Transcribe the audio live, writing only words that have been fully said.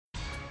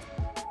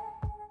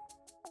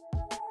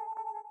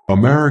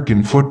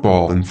American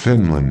football in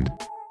Finland.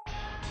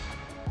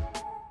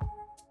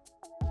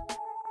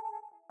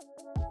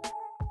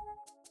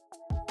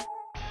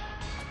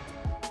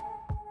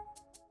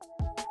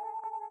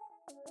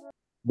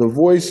 The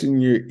voice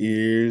in your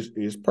ears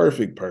is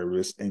Perfect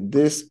Purpose, and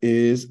this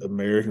is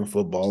American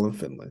Football in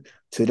Finland.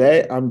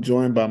 Today, I'm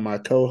joined by my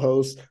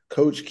co-hosts,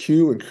 Coach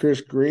Q and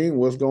Chris Green.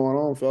 What's going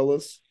on,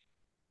 fellas?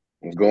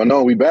 What's going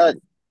on? We back.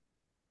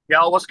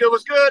 Yo, what's good?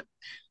 What's good?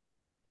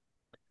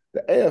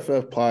 The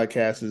AFF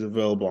podcast is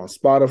available on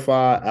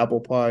Spotify,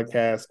 Apple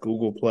Podcasts,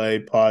 Google Play,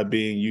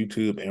 Podbean,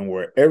 YouTube, and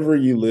wherever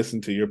you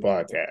listen to your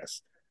podcasts.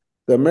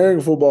 The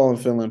American Football in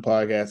Finland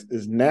podcast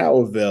is now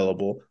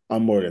available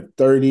on more than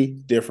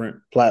 30 different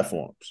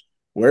platforms.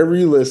 Wherever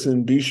you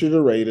listen, be sure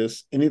to rate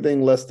us.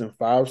 Anything less than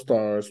 5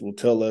 stars will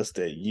tell us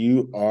that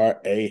you are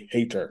a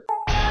hater.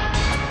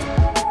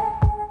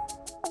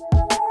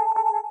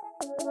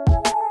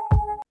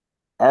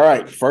 All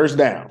right, first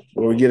down,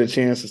 where we get a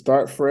chance to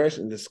start fresh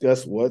and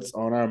discuss what's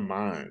on our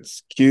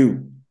minds.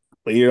 Q,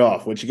 lead it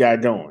off. What you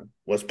got going?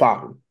 What's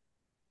popping?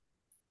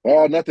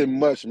 Oh, nothing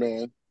much,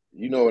 man.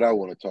 You know what I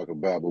want to talk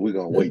about, but we're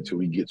gonna wait till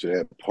we get to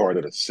that part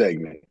of the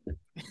segment.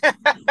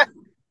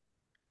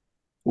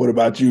 What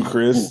about you, Hmm.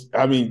 Chris?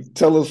 I mean,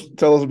 tell us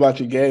about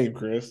your game,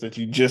 Chris, that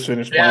you just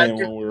finished Yeah, playing when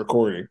just we were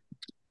recording.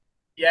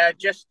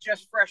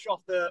 just fresh off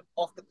the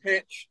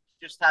pitch.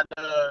 Just had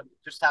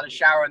a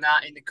shower and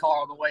that in the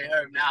car on the way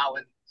home now,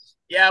 and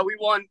yeah, we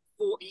won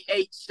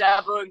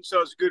 48-7, so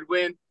it's a good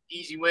win,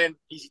 easy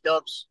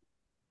dubs.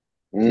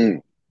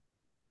 Mm.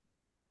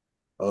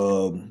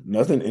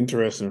 Nothing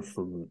interesting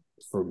for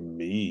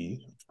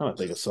me. I'm trying to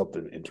think of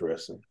something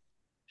interesting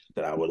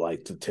that I would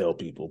like to tell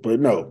people, but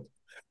no.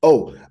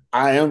 Oh,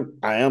 I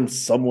am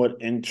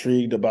somewhat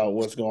intrigued about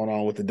what's going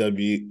on with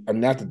the I'm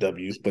not the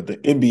W's, but the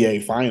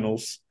NBA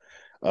finals.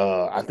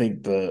 I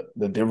think the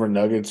Denver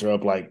Nuggets are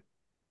up like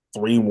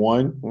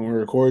 3-1 when we're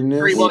recording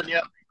Three this. one, yeah,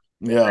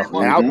 Yeah, three and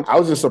one. Mm-hmm. I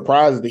was just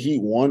surprised that the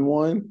Heat won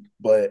one,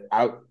 but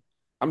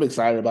I'm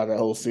excited about that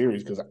whole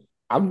series because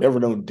I've never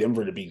known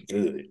Denver to be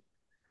good.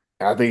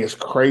 And I think it's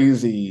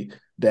crazy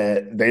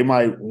that they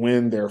might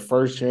win their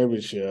first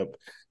championship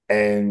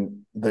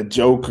and the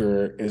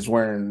Joker is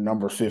wearing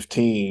number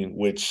 15,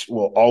 which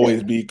will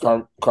always be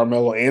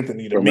Carmelo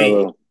Anthony to me.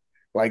 Carmelo.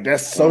 Like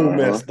that's so Uh-huh.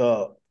 messed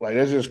up. Like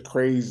that's just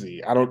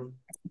crazy. I don't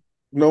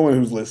no one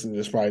who's listening to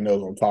this probably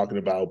knows what I'm talking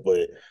about,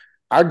 but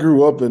I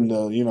grew up in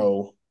the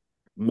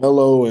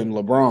Melo and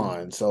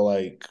LeBron. So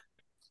like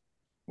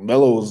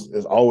Melo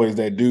is always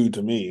that dude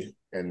to me.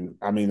 And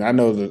I mean, I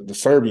know the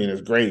Serbian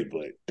is great,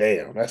 but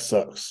damn, that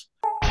sucks.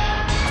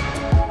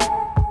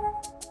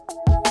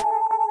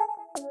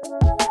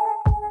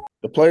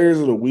 The players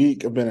of the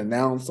week have been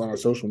announced on our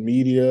social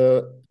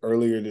media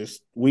earlier this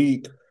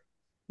week.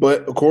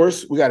 But of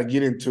course, we got to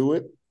get into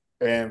it.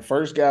 And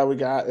first guy we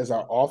got is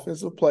our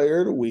offensive player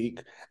of the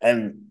week.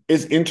 And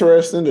it's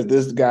interesting that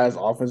this guy's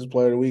offensive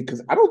player of the week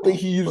because I don't think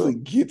he usually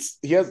gets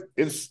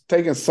it's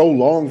taken so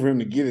long for him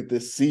to get it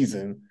this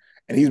season.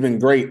 And he's been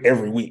great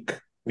every week.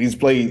 He's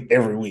played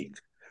every week.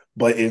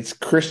 But it's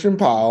Christian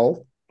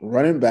Powell,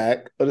 running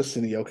back of the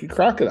Sinioki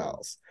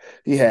Crocodiles.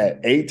 He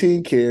had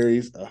 18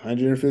 carries,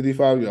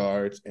 155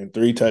 yards, and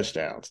 3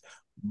 touchdowns.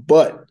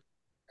 But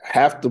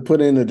have to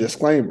put in a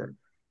disclaimer.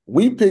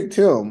 We picked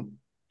him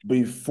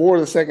before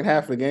the second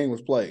half of the game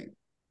was played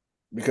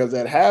because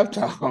at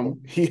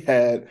halftime he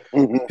had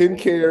Mm-hmm. 10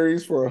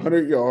 carries for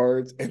 100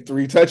 yards and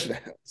 3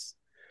 touchdowns.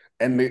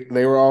 And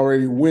they were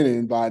already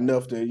winning by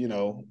enough to,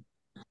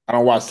 I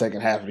don't watch the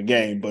second half of the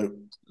game, but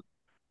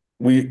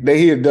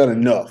he had done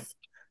enough.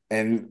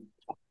 And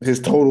his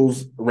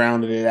totals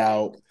rounded it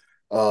out.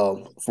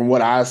 From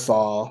what I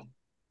saw,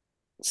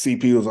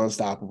 CP was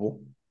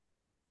unstoppable.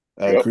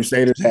 Yep.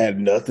 Crusaders had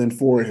nothing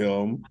for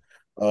him.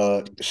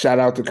 Shout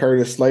out to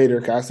Curtis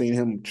Slater. I seen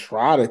him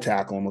try to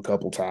tackle him a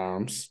couple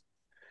times,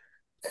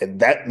 and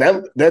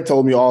that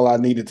told me all I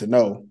needed to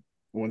know.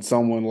 When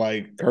someone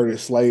like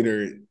Curtis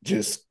Slater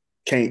just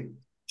can't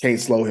can't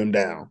slow him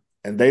down,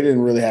 and they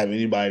didn't really have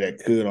anybody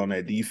that could on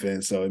that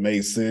defense, so it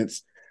made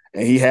sense.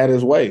 And he had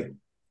his way.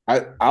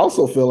 I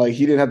also feel like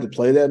he didn't have to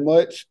play that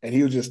much, and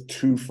he was just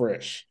too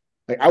fresh.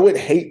 Like I would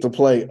hate to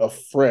play a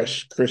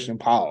fresh Christian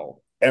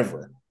Powell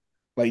ever.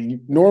 Like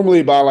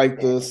normally by like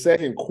the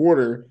second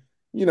quarter,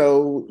 you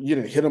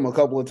didn't hit him a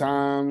couple of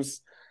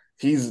times.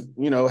 He's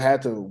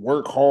had to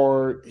work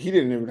hard. He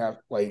didn't even have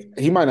like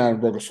he might not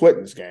have broke a sweat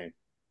in this game.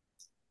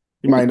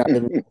 He might not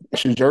even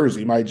wash his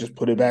jersey. He might just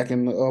put it back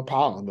in the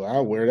pile and be like,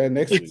 I'll wear that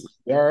next week.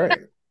 All right.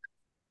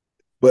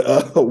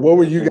 But what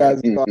were you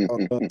guys thought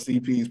on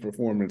CP's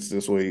performance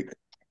this week?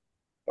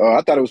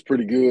 I thought it was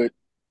pretty good.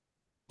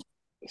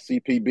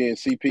 CP being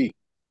CP,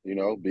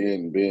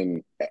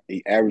 being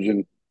he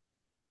averaging,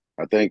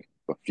 I think,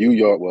 a few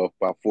yards, well,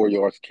 about 4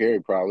 yards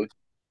carry probably.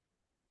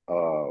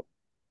 Uh,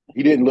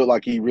 he didn't look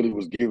like he really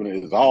was giving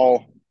it his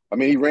all. I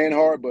mean, he ran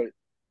hard, but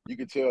you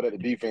could tell that the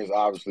defense,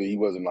 obviously, he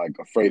wasn't like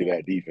afraid of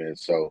that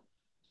defense. So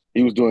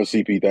he was doing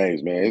CP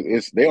things, man.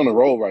 It's they on the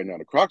roll right now.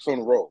 The Crocs on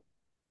the roll,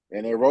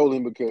 and they're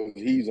rolling because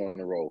he's on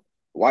the roll.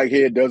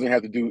 Whitehead doesn't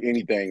have to do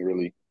anything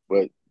really,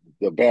 but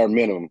the bare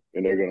minimum,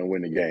 and they're going to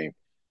win the game.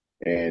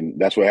 And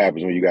that's what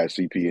happens when you got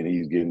CP and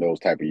he's getting those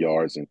type of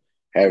yards and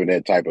having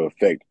that type of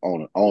effect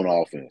on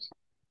offense.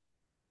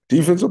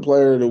 Defensive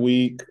player of the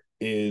week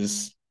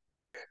is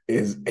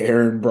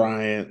Aaron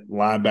Bryant,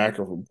 linebacker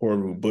from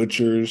Portland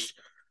Butchers.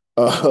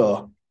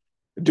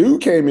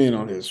 Dude came in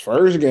on his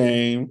first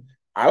game.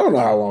 I don't know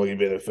how long he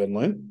been in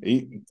Finland.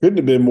 He couldn't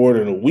have been more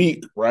than a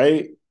week,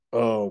 right?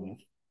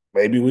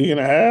 Maybe a week and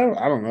a half.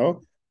 I don't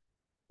know.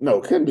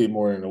 No, couldn't be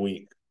more than a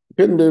week.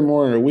 Couldn't be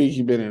more than a week.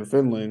 He been in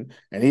Finland,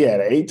 and he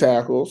had 8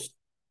 tackles,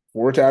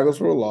 4 tackles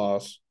for a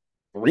loss,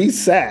 3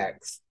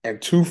 sacks,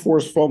 and 2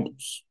 forced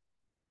fumbles.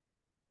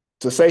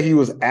 To say he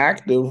was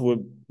active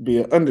would be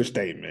an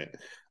understatement.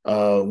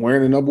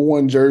 Wearing the number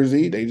 1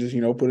 jersey, they just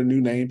put a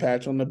new name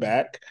patch on the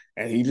back,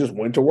 and he just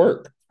went to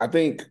work. I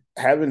think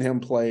having him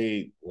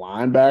play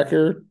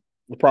linebacker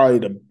was probably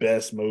the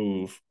best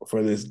move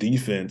for this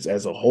defense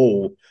as a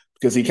whole,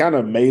 because he kind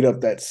of made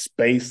up that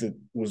space that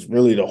was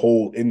really the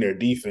hole in their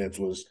defense.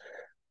 Was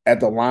at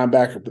the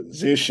linebacker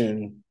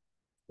position,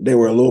 they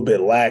were a little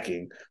bit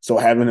lacking. So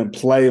having him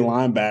play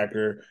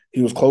linebacker,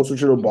 he was closer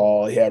to the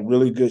ball. He had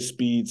really good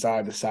speed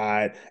side to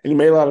side, and he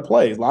made a lot of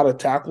plays, a lot of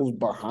tackles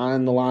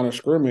behind the line of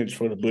scrimmage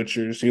for the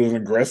Butchers. He was an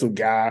aggressive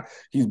guy.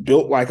 He's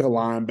built like a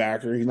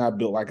linebacker. He's not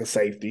built like a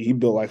safety. He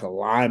built like a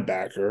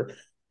linebacker,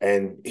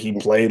 and he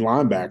played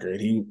linebacker,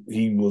 and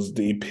he was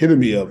the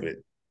epitome of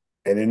it.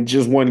 And in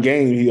just one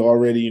game, he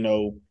already,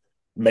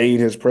 made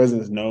his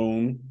presence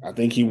known. I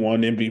think he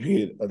won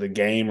MVP of the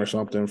game or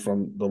something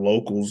from the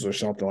locals or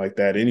something like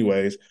that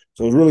anyways.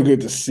 So it's really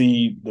good to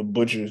see the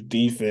Butchers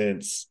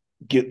defense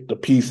get the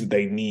piece that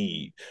they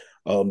need,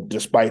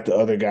 despite the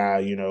other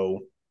guy,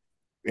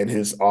 and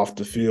his off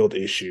the field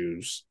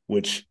issues,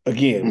 which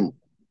again,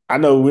 I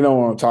know we don't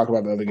want to talk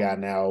about the other guy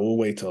now. We'll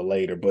wait till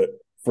later. But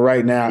for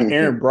right now,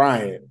 Aaron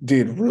Bryant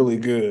did really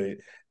good,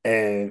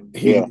 and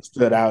he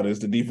stood out as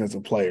the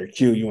defensive player.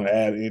 Q, you want to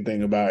add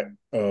anything about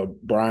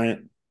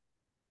Bryant?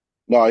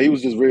 No, he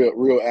was just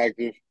real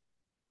active.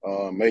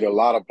 Made a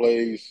lot of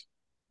plays,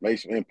 made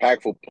some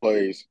impactful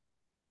plays.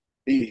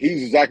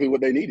 He's exactly what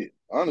they needed.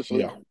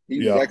 Honestly,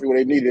 he's exactly what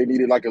they needed. They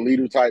needed like a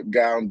leader type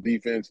guy on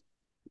defense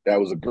that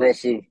was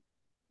aggressive,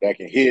 that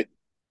can hit,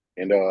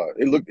 and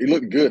it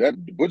looked good.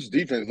 That Butch's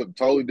defense looked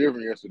totally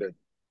different yesterday.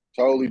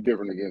 Totally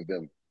different against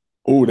them.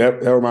 Oh,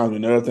 that reminds me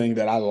of another thing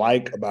that I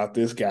like about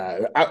this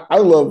guy. I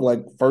love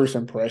like first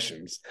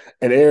impressions.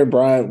 And Aaron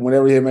Bryant,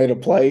 whenever he made a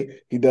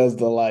play, he does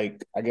the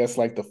like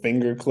the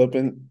finger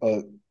clicking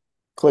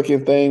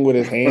thing with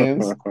his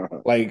hands,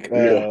 like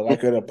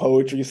at a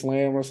poetry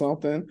slam or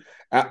something.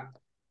 I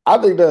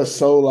think that's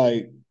so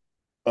like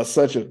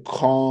such a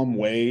calm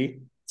way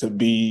to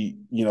be,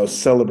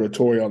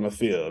 celebratory on the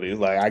field. He's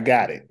like, I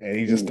got it. And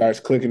he just starts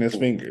clicking his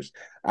fingers.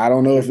 I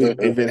don't know if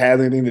it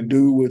has anything to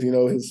do with,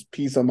 his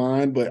peace of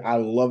mind, but I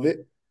love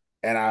it.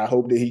 And I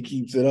hope that he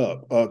keeps it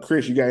up.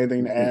 Chris, you got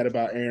anything to add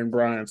about Aaron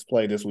Bryant's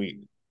play this week?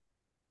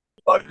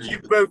 You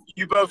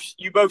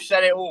both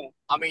said it all.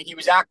 I mean, he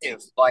was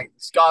active. Like,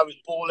 this guy was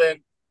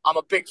balling. I'm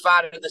a big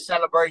fan of the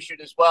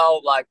celebration as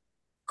well. Like,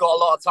 got a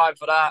lot of time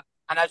for that.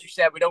 And as you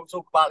said, we don't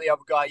talk about the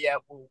other guy yet.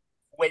 We'll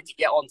wait to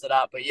get onto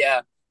that. But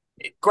yeah,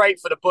 great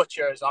for the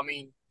Butchers. I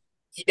mean,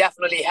 he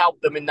definitely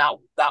helped them in that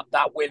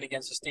win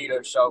against the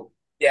Steelers. So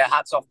yeah,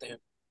 hats off to him.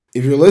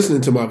 If you're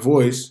listening to my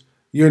voice,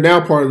 you're now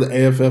part of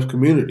the AFF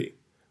community.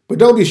 But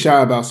don't be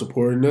shy about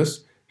supporting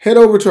us. Head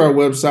over to our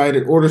website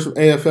and order some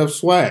AFF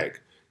swag.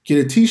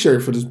 Get a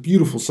t-shirt for this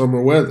beautiful summer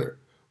weather,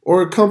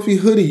 or a comfy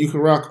hoodie you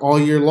can rock all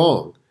year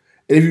long.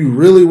 And if you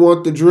really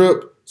want the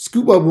drip,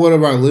 scoop up one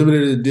of our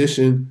limited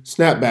edition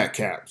snapback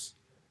caps.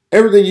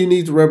 Everything you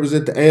need to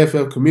represent the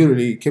AFF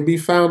community can be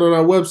found on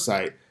our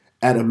website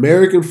at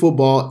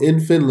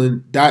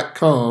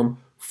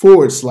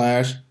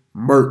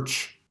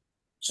americanfootballinfinland.com/merch.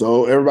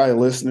 So everybody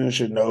listening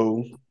should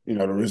know,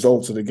 the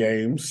results of the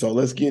game. So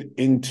let's get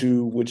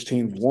into which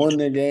team won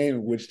their game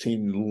and which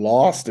team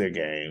lost their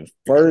game.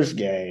 First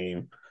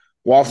game,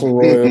 Wausau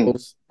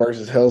Royals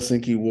versus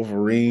Helsinki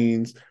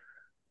Wolverines.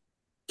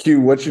 Q,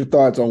 what's your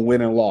thoughts on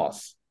win and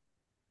loss?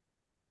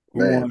 Who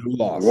won and who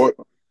lost?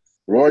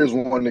 Royals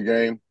won the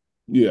game.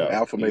 Yeah.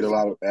 Alpha made a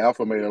lot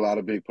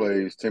of big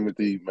plays.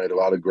 Timothy made a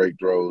lot of great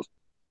throws.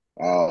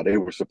 They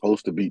were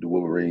supposed to beat the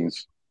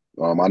Wolverines.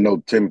 I know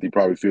Timothy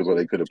probably feels like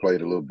they could have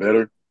played a little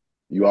better.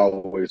 You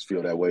always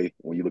feel that way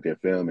when you look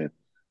at film and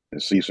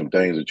see some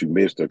things that you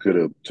missed or could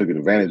have taken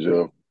advantage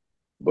of.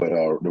 But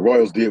the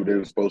Royals did what they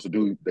were supposed to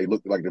do. They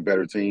looked like the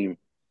better team.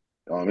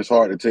 It's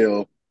hard to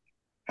tell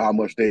how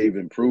much they've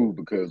improved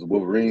because the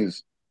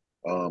Wolverines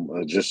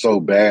are just so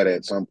bad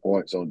at some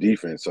points on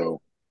defense. So,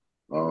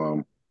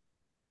 but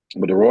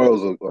the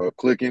Royals are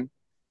clicking,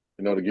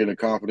 to get their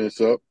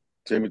confidence up.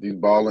 Timothy's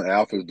balling.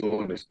 Alpha's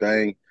doing his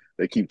thing.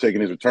 They keep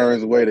taking his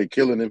returns away. They're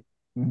killing him.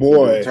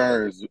 Boy. With the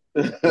returns.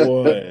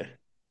 Boy.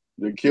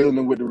 They're killing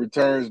him with the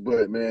returns,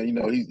 but, man,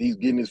 he's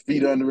getting his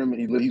feet under him.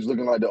 He's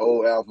looking like the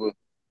old Alpha.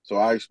 So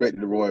I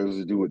expected the Royals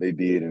to do what they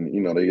did, and,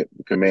 they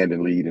command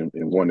and lead and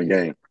won the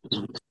game.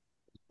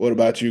 What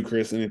about you,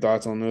 Chris? Any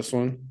thoughts on this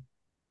one?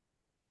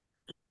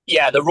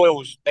 Yeah, the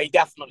Royals, they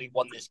definitely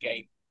won this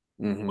game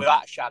Mm-hmm.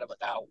 without a shadow of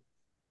a doubt.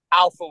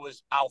 Alpha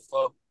was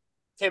Alpha.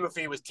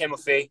 Timothy was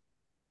Timothy.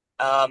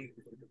 I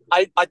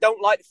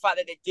don't like the fact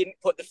that they didn't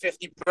put the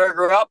 50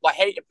 burger up. I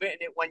hate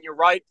admitting it when you're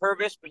right,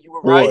 Purvis, but you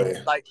were right.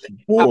 Boy, Like,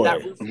 they have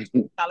that boy. ruthless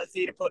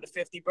mentality to put the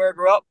 50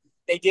 burger up.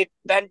 They did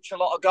bench a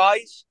lot of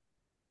guys.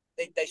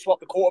 They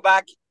swapped the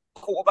quarterback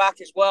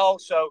as well.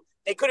 So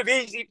they could have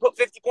easily put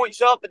 50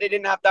 points up, but they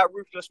didn't have that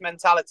ruthless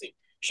mentality.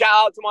 Shout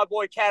out to my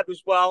boy Kev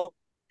as well.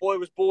 Boy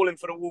was balling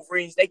for the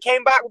Wolverines. They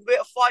came back with a bit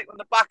of fight when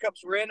the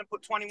backups were in and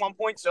put 21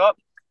 points up.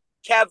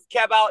 Kev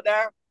out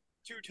there,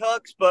 2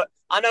 tugs, but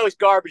I know it's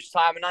garbage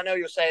time, and I know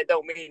you'll say it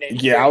don't mean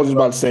Yeah, I was anything. just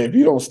But about to say, if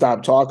you don't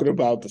stop talking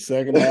about the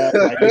second half,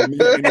 like it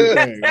means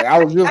anything. Like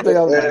I was just thinking,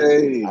 I was like,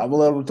 Hey, I'm gonna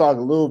let him talk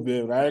a little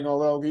bit, but I ain't gonna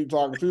let him keep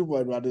talking too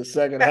much about this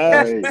second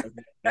half. hey,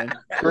 Man.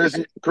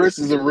 Chris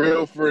is a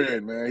real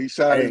friend, man. He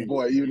shot his Hey,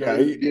 boy, even though yeah,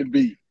 he was getting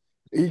beat.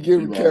 he He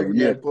giving like, Kevin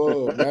yeah. that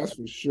pub, that's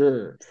for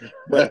sure.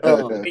 But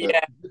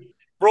yeah,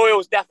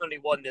 Royals definitely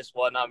won this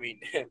one. I mean,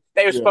 they were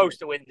yeah, supposed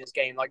to win this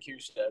game, like you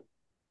said.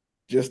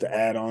 just to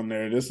add on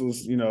there, this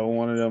was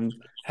one of them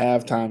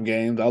halftime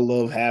games. I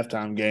love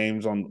halftime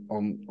games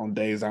on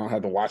days I don't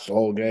have to watch the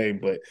whole game,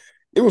 but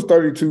it was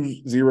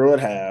 32-0 at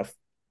half.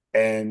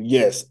 And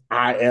yes,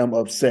 I am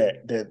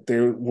upset that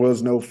there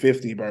was no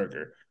 50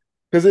 burger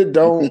because it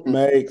don't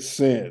make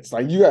sense.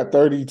 Like you got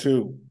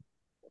 32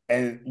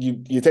 and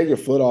you take your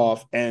foot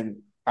off, and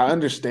I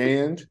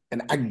understand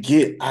and I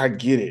get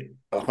it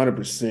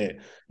 100%.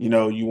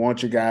 You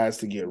want your guys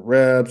to get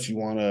reps, you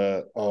want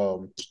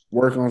to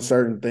work on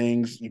certain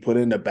things, you put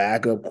in the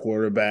backup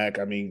quarterback,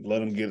 I mean, let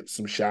them get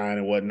some shine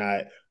and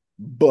whatnot.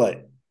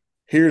 But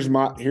here's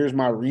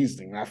my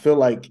reasoning. I feel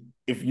like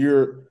if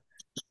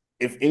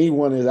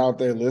anyone is out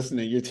there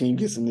listening, your team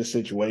gets in this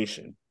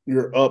situation,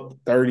 you're up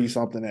 30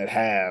 something at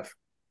half,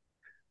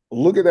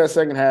 look at that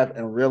second half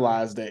and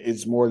realize that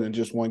it's more than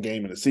just one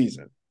game in the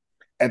season.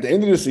 At the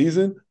end of the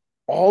season,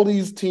 all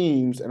these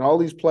teams and all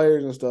these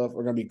players and stuff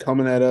are going to be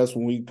coming at us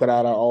when we put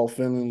out our all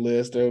Finland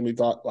list. They're going to be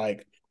thought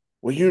like,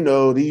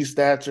 well, these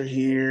stats are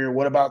here.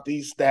 What about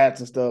these stats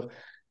and stuff?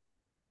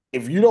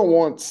 If you don't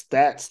want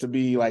stats to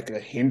be like a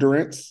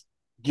hindrance,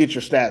 get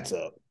your stats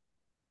up.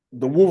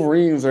 The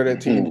Wolverines are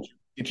that team that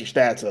get your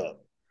stats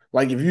up.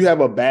 Like if you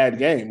have a bad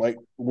game, like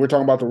we're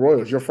talking about the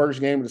Royals, your first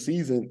game of the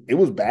season, it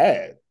was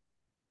bad.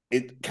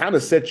 It kind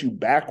of sets you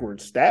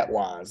backwards stat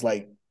wise.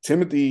 Like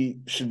Timothy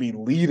should be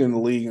leading the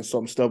league in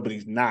some stuff, but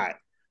he's not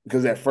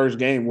because that first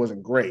game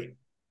wasn't great.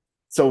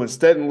 So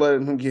instead of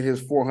letting him get his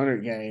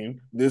 400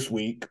 game this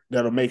week,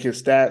 that'll make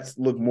his stats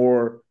look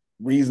more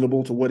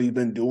reasonable to what he's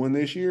been doing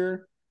this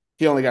year.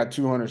 He only got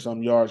 200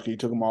 some yards because he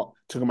took him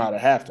out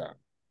at halftime.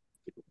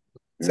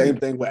 Same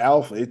thing with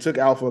Alpha. It took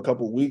Alpha a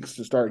couple of weeks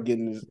to start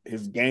getting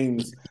his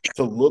games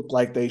to look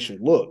like they should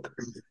look.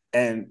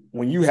 And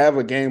when you have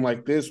a game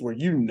like this where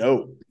you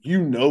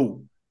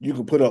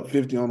can put up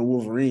 50 on the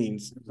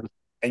Wolverines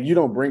and you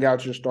don't bring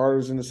out your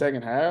starters in the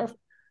second half,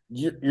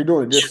 you're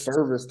doing a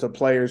disservice to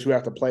players who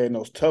have to play in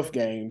those tough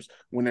games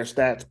when their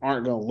stats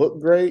aren't going to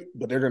look great,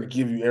 but they're going to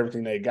give you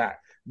everything they got.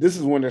 This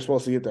is when they're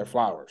supposed to get their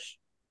flowers.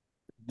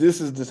 This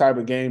is the type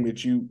of game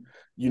that you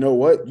know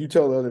what? You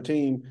tell the other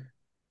team,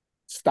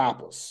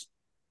 stop us.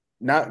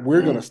 Not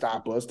we're going to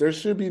stop us.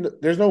 There's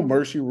no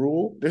mercy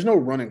rule. There's no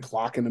running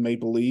clock in the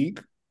Maple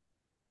League.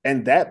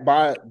 And that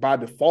by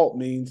default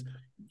means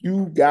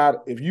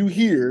if you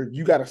hear,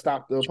 you got to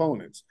stop the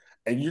opponents.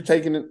 And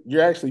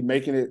you're actually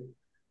making it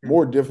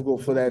more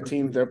difficult for that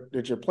team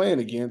that you're playing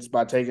against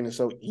by taking it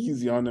so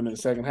easy on them in the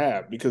second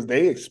half because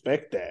they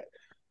expect that.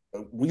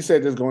 We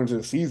said this going into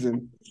the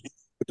season,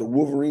 with the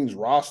Wolverines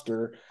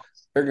roster,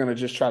 they're going to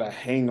just try to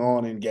hang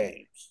on in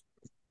games.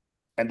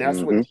 And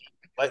that's what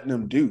letting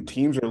them do.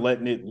 Teams are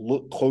letting it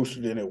look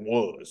closer than it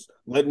was,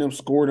 letting them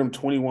score them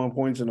 21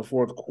 points in the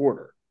fourth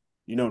quarter.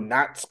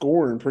 Not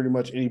scoring pretty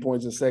much any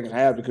points in the second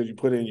half because you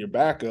put in your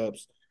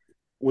backups,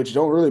 which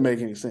don't really make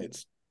any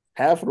sense.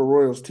 Half of the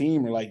Royals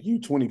team are like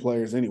U20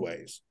 players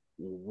anyways.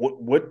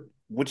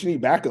 What you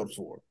need backups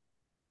for?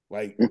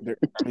 Like,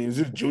 it's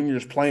just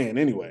juniors playing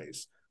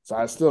anyways. So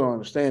I still don't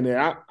understand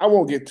that. I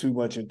won't get too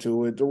much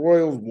into it. The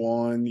Royals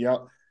won.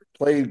 Y'all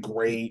played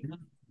great.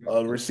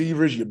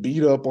 Receivers, you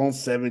beat up on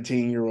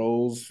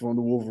 17-year-olds from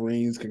the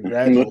Wolverines.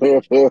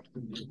 Congratulations. You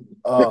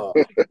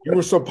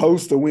were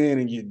supposed to win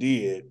and you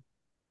did.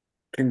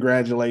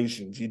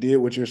 Congratulations. You did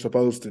what you're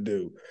supposed to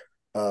do.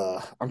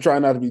 I'm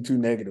trying not to be too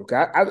negative.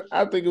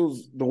 I think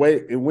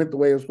it went the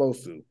way it was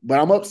supposed to.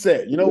 But I'm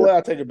upset. You know what? I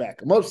take it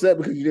back. I'm upset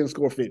because you didn't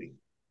score 50.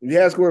 If you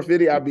had scored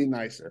 50, I'd be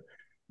nicer.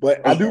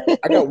 But I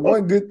got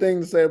one good thing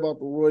to say about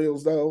the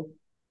Royals, though.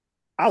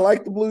 I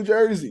like the blue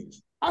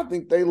jerseys. I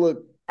think they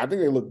look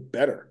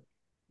better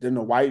than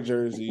the white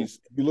jerseys.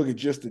 If you look at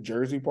just the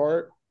jersey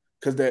part,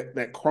 because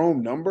that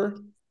chrome number,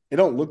 it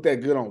don't look that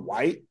good on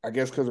white, I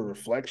guess because of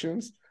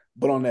reflections.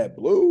 But on that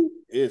blue,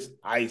 it's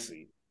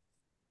icy.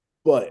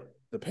 But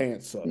the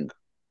pants suck.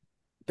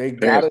 They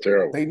got Pants it.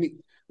 terrible. They need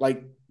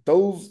like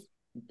those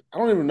I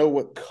don't even know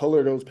what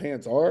color those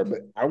pants are, but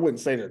I wouldn't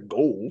say they're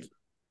gold.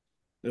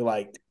 They're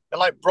like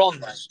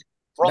bronze.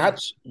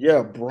 not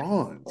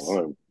bronze.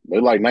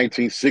 They're like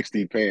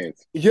 1960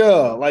 pants,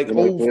 Yeah, like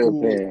old NFL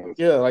school. pants,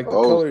 Yeah, like the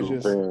old colors school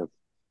just pants.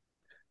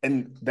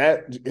 and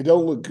that it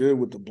don't look good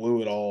with the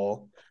blue at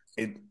all.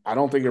 I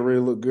don't think it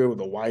really looked good with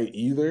the white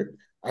either.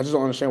 I just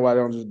don't understand why they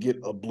don't just get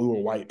a blue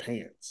or white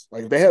pants.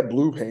 Like if they had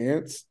blue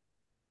pants,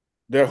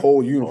 their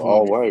whole uniform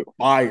All would be white,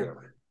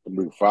 fire. it'd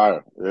be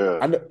fire. Yeah,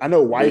 I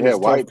know if they white had is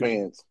tough. white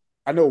pants.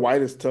 I know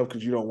white is tough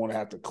because you don't want to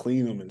have to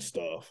clean them and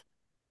stuff.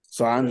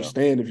 So I Yeah,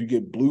 understand if you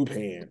get blue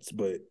pants,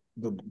 but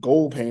the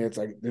gold pants,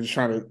 like they're just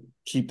trying to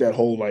keep that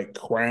whole like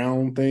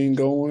crown thing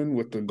going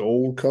with the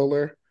gold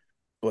color,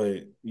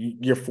 but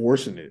you're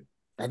forcing it.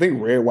 I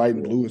think red, white,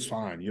 and yeah, blue is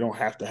fine. You don't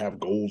have to have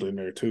gold in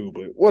there too,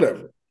 but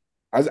whatever.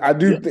 I yeah.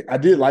 do think I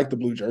did like the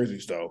blue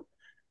jerseys though.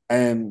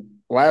 And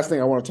last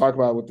thing I want to talk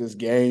about with this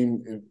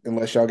game,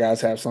 unless y'all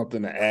guys have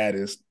something to add,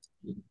 is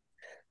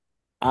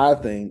I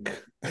think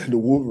the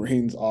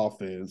Wolverines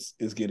offense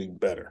is getting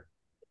better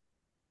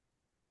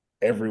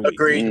every week.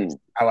 Agreed.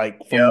 I like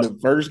from Yep. the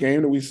first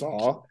game that we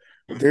saw,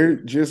 they're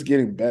just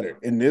getting better.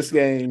 In this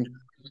game,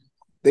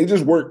 they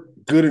just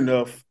weren't good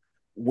enough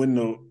when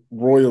the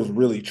Royals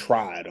really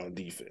tried on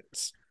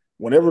defense.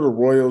 Whenever the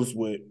Royals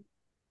would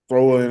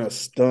throw in a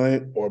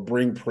stunt or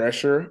bring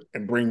pressure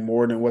and bring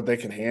more than what they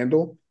can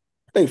handle,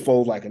 they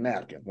fold like a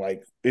napkin.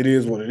 Like it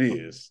is what it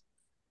is.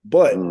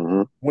 But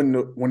Mm-hmm.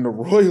 when the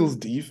Royals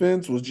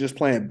defense was just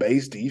playing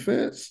base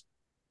defense,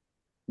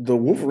 the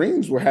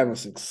Wolverines were having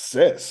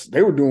success.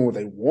 They were doing what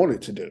they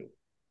wanted to do.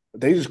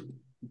 They just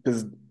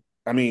because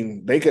I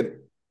mean they could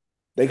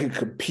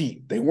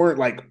compete. They weren't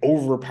like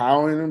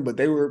overpowering them, but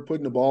they were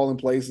putting the ball in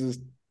places.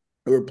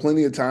 There were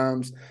plenty of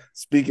times.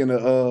 Speaking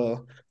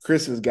of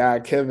Chris's guy,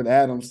 Kevin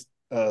Adams,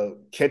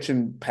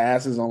 catching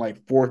passes on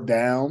like 4th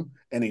down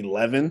and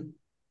 11.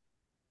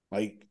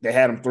 Like they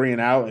had him 3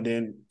 and out, and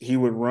then he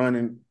would run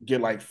and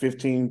get like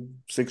 15,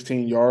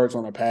 16 yards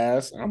on a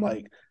pass. And I'm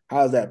like,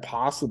 how is that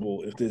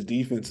possible if this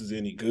defense is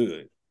any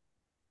good?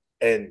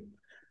 And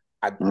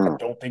I Mm.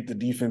 don't think the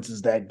defense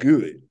is that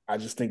good. I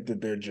just think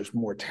that they're just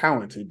more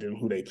talented than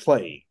who they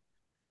play.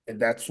 And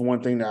that's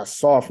one thing that I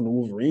saw from the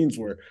Wolverines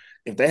where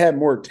if they had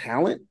more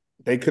talent,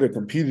 they could have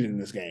competed in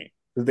this game.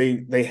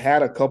 They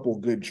had a couple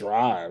good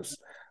drives.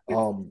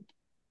 I'm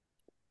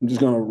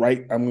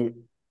gonna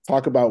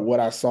talk about what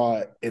I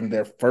saw in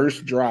their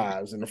first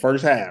drives in the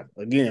first half.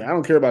 Again, I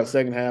don't care about the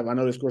second half. I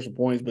know they scored some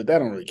points, but that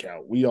don't really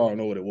count. We all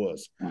know what it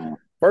was. Mm.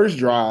 First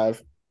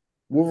drive,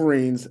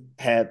 Wolverines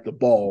had the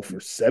ball for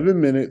 7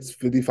 minutes,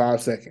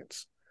 55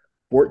 seconds,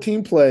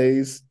 14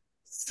 plays,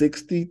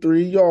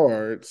 63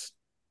 yards,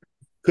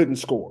 couldn't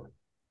score.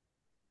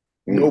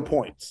 No Mm.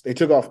 points. They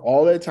took off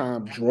all that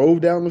time,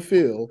 drove down the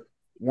field,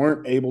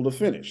 weren't able to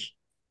finish.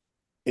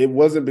 It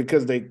wasn't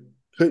because they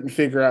couldn't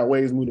figure out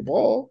ways to move the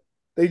ball.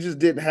 They just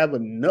didn't have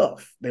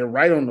enough. They're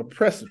right on the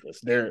precipice.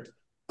 They're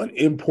an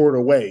import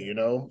away,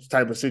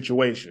 type of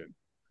situation.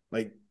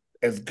 Like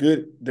as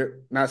good, they're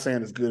not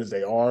saying as good as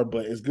they are,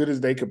 but as good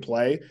as they could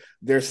play,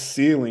 their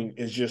ceiling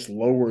is just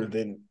lower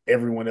than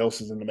everyone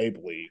else's in the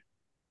Maple League.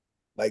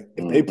 Like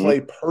if they Mm-hmm.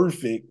 play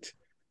perfect,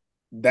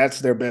 that's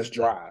their best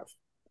drive.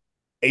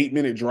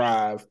 8-minute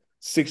drive,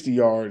 60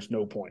 yards,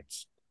 no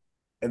points.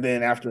 And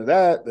then after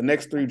that, the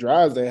next 3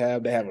 drives they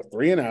have a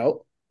 3 and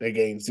out. They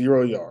gain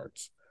 0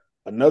 yards.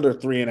 Another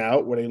 3 and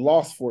out where they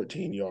lost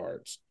 14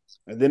 yards.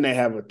 And then they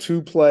have a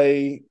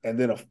 2-play and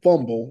then a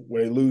fumble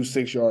where they lose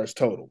 6 yards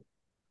total.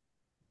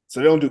 So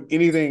they don't do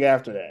anything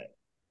after that.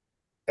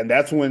 And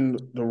that's when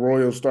the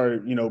Royals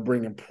started,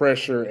 bringing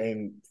pressure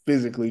and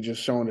physically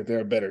just showing that they're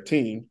a better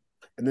team.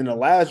 And then the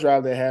last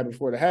drive they had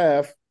before the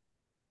half,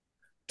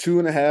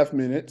 2.5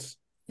 minutes,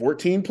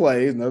 14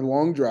 plays, another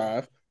long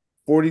drive,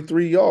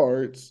 43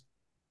 yards.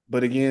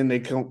 But again, they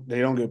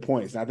don't get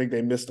points. And I think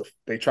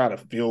they tried a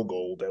field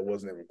goal that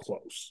wasn't even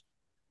close.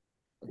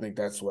 I think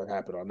that's what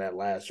happened on that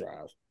last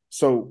drive.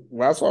 So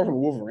what I saw from the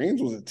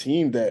Wolverines was a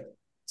team that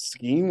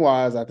scheme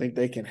wise, I think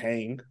they can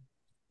hang.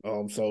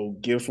 So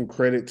give some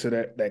credit to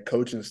that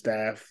coaching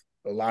staff.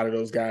 A lot of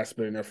those guys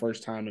spending their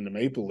first time in the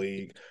Maple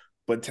League,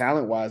 but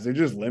talent wise, they're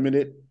just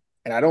limited.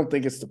 And I don't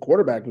think it's the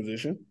quarterback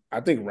position.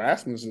 I think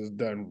Rasmus has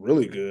done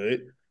really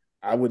good.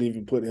 I would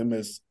even put him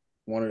as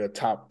one of the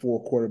top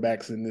 4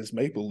 quarterbacks in this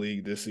Maple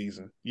League this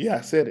season. Yeah,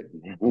 I said it.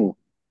 I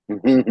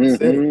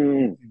said it.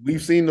 Mm-hmm.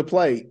 We've seen the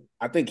play.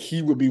 I think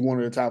he would be one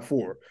of the top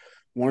 4.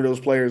 One of those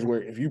players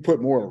where if you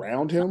put more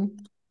around him,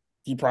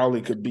 he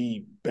probably could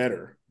be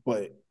better.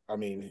 But I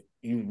mean,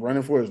 he's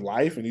running for his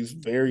life and he's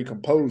very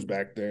composed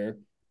back there.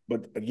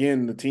 But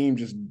again, the team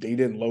they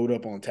didn't load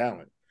up on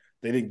talent.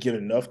 They didn't get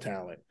enough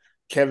talent.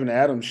 Kevin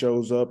Adams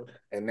shows up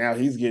and now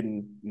he's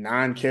getting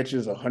 9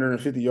 catches,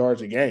 150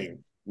 yards a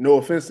game. No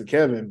offense to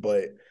Kevin,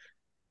 but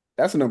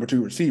that's a number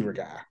 2 receiver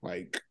guy.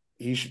 Like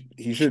he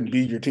shouldn't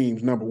be your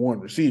team's number 1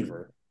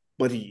 receiver,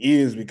 but he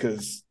is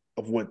because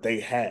of what they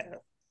have.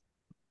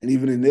 And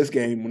even in this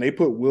game, when they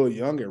put Will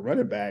Young at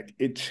running back,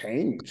 it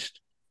changed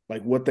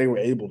like what they were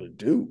able to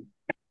do.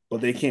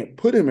 but they can't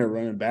put him at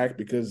running back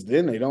because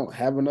then they don't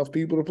have enough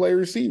people to play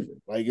receiver.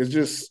 Like, it's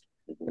just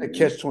a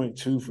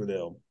catch-22 for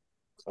them.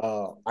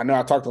 I know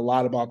I talked a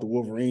lot about the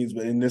Wolverines,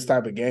 but in this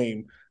type of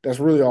game, that's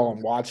really all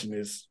I'm watching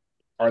is,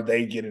 are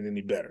they getting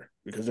any better?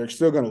 Because they're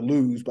still going to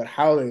lose, but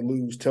how they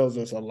lose tells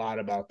us a lot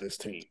about this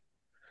team.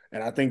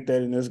 And I think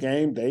that in this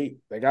game, they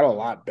got a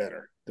lot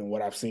better than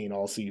what I've seen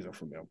all season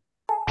from them.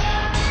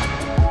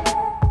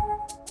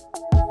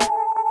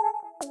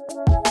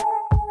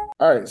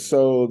 All right,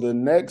 so the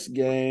next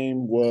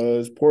game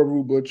was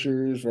Portable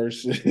Butchers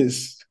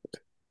versus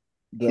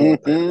the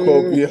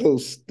Kuopio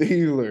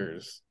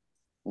Steelers.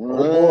 Oh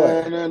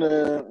boy.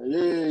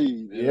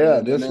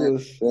 Yeah, this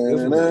was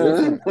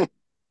different.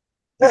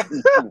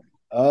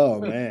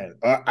 Oh man.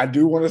 I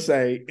do want to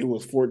say it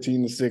was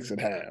 14-6 at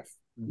half,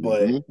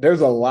 but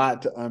there's a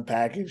lot to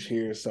unpackage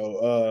here.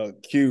 So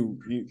Q,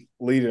 you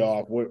lead it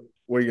off. What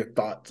are your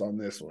thoughts on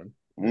this one?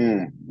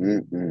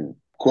 Kuopio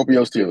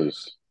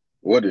Steelers.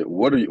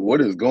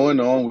 What is going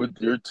on with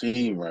your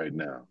team right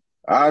now?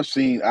 I've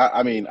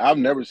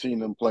never seen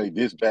them play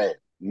this bad.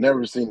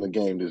 Never seen the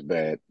game this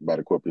bad by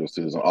the Kuopio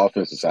Steelers on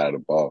offensive side of the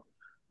ball.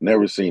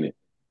 Never seen it.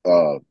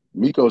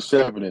 Miko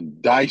 7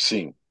 and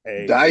dicing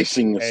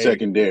the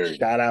secondary.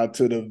 Shout out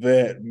to the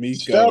vet,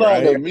 Miko. Shout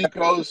out right? to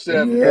Miko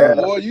 7. Yeah.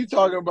 Boy, you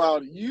talking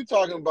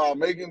about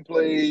making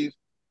plays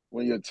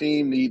when your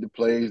team need the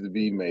plays to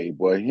be made.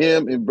 Boy,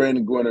 him and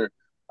Brandon Gwinner,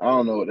 I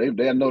don't know. They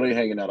know they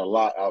hanging out a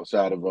lot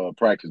outside of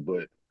practice,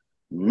 but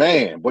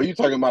man, boy, you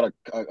talking about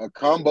a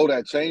combo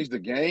that changed the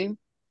game.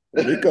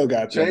 Miko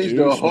got changed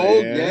the juice, the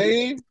whole man.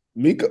 game.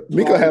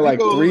 Miko had like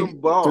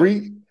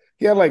three.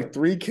 He had like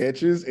 3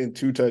 catches and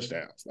 2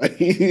 touchdowns. Like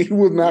he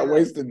was not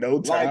wasting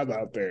no time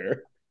out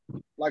there.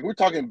 Like we're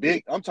talking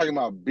big. I'm talking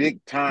about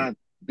big time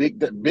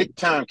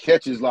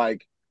catches.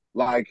 Like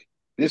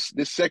this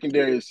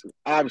secondary is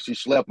obviously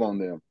slept on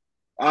them.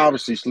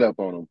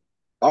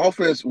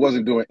 Offense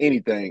wasn't doing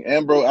anything.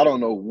 Ambro, I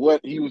don't know what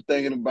he was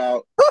thinking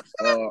about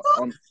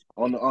on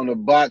the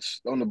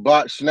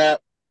bot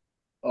snap.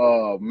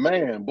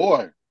 Man,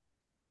 boy.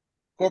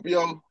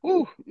 Kuopio,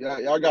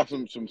 y'all got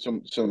some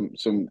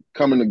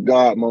coming to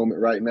God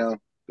moment right now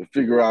to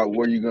figure out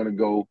where you're gonna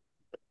go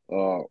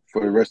for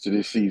the rest of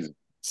this season.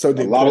 So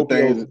did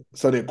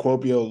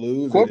Kuopio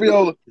lose?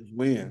 Kuopio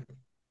win.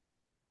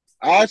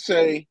 I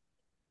say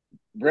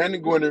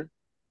Brandon Gwinner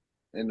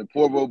and the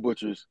Portable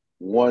Butchers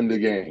won the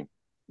game.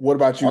 What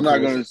about you, I'm Chris?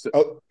 not gonna say.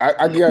 Oh,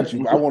 I got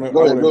you. I want to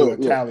do a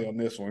tally on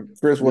this one.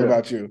 Chris, what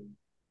about you?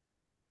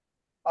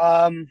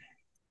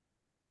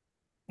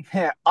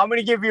 Yeah, I'm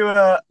going to give you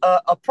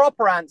a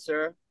proper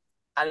answer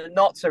and a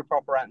not so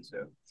proper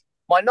answer.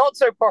 My not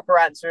so proper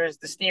answer is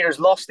the Steelers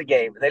lost the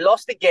game. They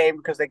lost the game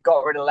because they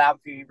got rid of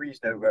Lamphey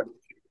Reasnover.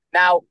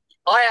 Now,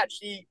 I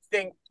actually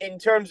think in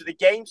terms of the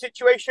game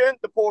situation,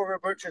 the Portable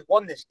Butchers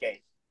won this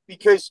game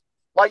because,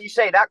 like you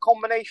say, that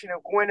combination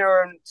of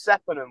Gwinner and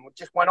Seppenham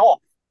just went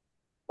off.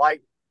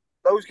 Like,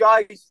 those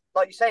guys,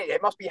 like you say, they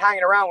must be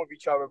hanging around with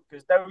each other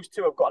because those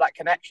two have got that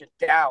connection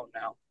down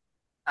now.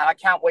 And I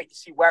can't wait to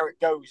see where it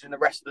goes in the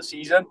rest of the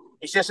season.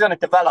 It's just going to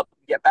develop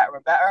and get better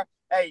and better.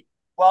 Hey,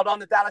 well done,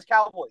 the Dallas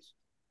Cowboys.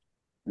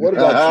 What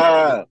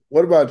about you?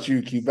 What about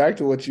you, Q? Back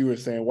to what you were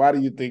saying. Why do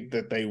you think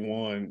that they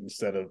won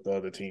instead of the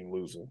other team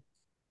losing?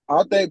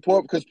 I think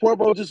because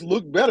Portable just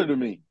looked better to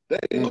me.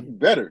 They looked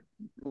better.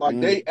 Like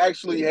they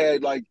actually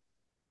had like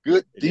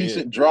good,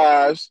 decent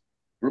drives.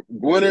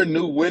 Gwinner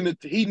knew when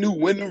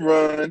to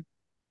run.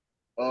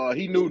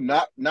 He knew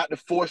not to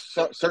force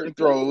certain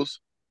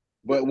throws.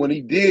 But when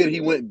he did, he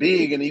went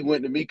big and he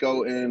went to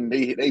Miko and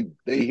they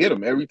hit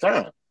him every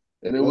time.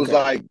 And it was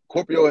like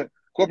Kuopio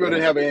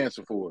didn't have an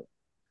answer for it.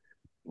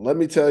 Let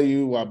me tell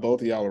you why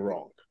both of y'all are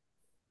wrong.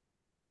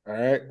 All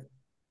right?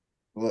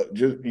 Look,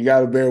 you got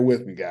to bear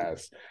with me,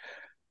 guys.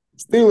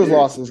 Steelers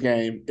lost this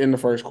game in the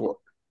first quarter.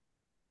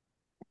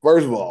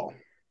 First of all,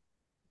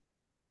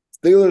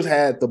 Steelers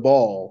had the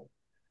ball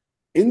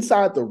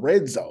inside the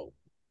red zone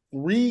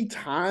 3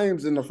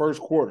 times in the first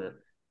quarter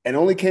and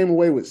only came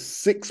away with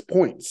 6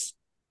 points.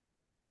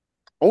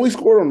 Only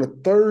scored on the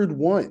third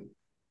one.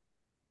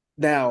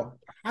 Now,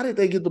 how did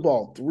they get the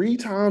ball 3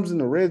 times in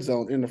the red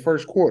zone in the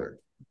first quarter?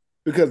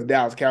 Because the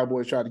Dallas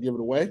Cowboys tried to give it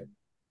away.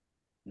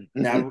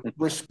 Now,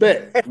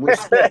 respect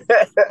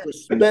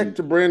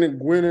to Brandon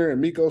Gwinner and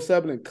Miko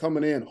 7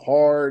 coming in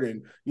hard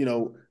and,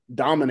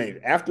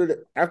 dominated.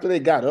 After they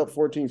got up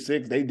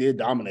 14-6, they did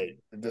dominate.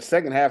 The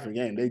second half of the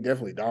game, they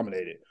definitely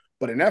dominated.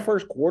 But in that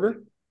first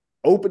quarter,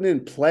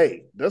 opening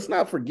play, let's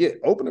not forget,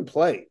 opening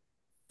play,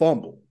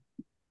 fumble.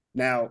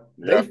 Now,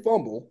 they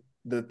fumble,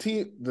 the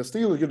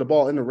Steelers get the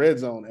ball in the red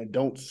zone and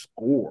don't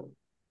score.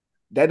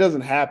 That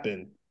doesn't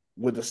happen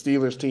with the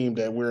Steelers team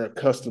that we're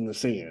accustomed to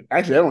seeing.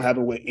 Actually, that don't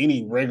happen with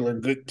any regular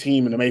good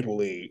team in the Maple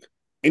League,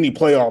 any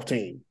playoff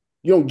team.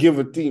 You don't give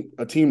a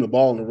team the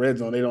ball in the red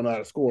zone, they don't know how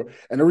to score.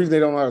 And the reason they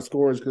don't know how to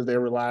score is because they're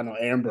relying on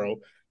Ambro.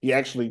 He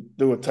actually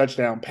threw a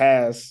touchdown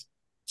pass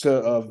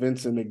to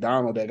Vincent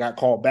McDonald that got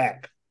called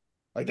back.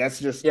 Like, that's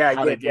just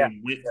how the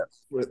game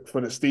went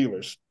for the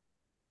Steelers.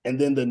 And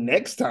then the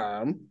next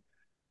time,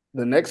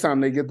 the next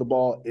time they get the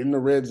ball in the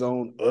red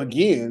zone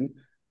again,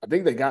 I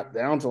think they got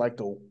down to like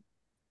the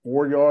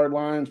 4-yard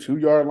line,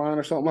 2-yard line,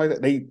 or something like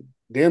that. They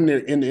damn near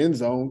in the end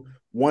zone,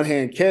 one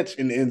hand catch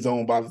in the end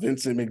zone by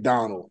Vincent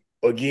McDonald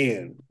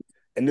again.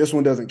 And this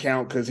one doesn't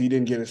count because he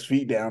didn't get his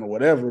feet down or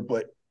whatever.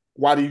 But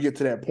why do you get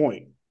to that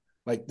point?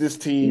 Like this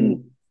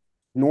team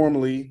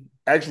normally,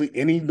 actually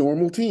any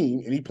normal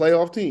team, any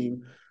playoff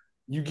team,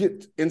 you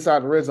get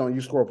inside the red zone,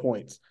 you score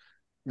points.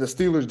 The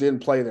Steelers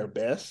didn't play their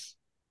best,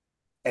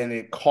 and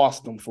it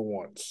cost them for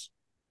once.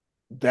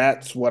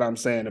 That's what I'm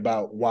saying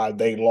about why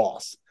they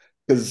lost.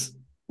 Because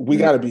we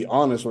got to be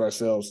honest with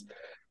ourselves.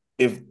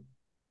 If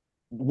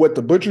what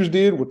the Butchers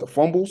did with the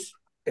fumbles,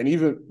 and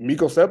even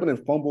Miko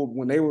Sepinen fumbled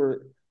when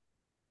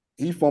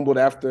he fumbled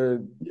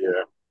after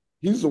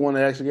he's the one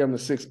that actually gave him the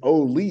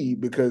 6-0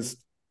 lead because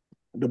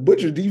the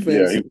Butchers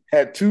defense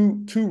had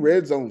two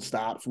red zone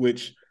stops,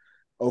 which,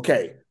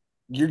 okay,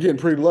 you're getting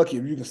pretty lucky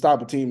if you can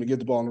stop a team and get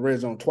the ball in the red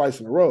zone twice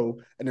in a row.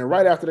 And then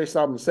right after they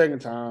stop them the second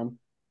time,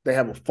 they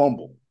have a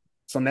fumble.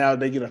 So now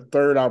they get a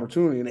third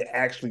opportunity and they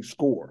actually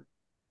score.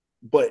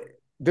 But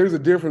there's a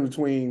difference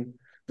between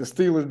the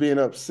Steelers being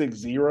up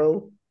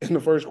 6-0 in the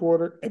first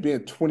quarter and being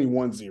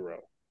 21-0.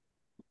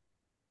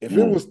 If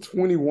it was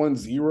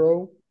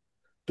 21-0,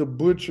 the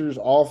Butchers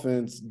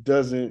offense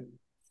doesn't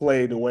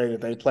play the way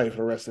that they play for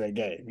the rest of that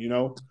game, you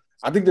know?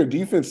 I think their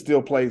defense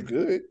still plays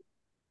good.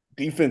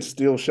 Defense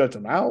still shuts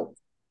them out,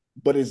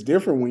 but it's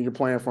different when you're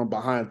playing from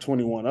behind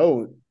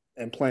 21-0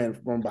 and playing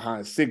from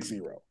behind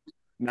 6-0.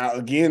 Now,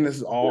 again, this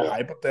is all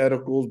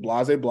hypotheticals,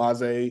 blase.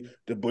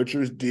 The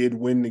Butchers did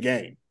win the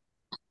game.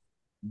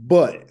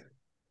 But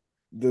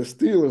the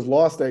Steelers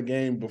lost that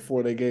game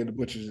before they gave the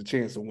Butchers a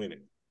chance to win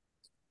it.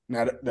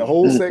 Now, the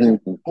whole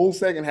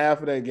second half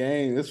of that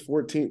game, it's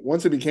 14.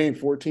 Once it became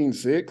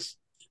 14-6,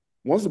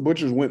 once the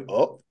Butchers went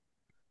up,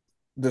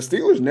 the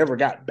Steelers never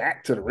got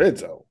back to the red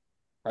zone.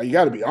 You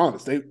got to be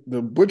honest.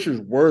 The Butchers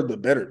were the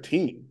better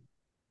team.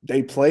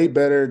 They played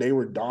better. They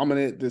were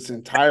dominant this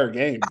entire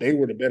game. They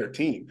were the better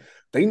team.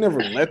 They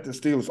never let the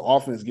Steelers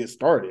offense get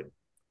started.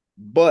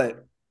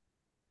 But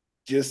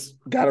just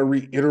got to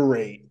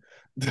reiterate,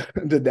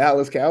 the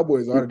Dallas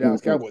Cowboys are the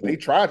Dallas Cowboys. They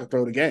tried to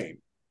throw the game.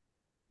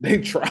 They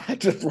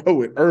tried to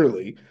throw it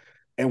early.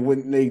 And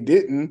when they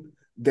didn't,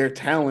 their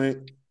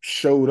talent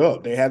showed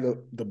up. They had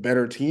the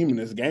better team in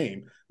this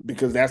game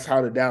because that's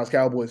how the Dallas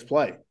Cowboys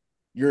play.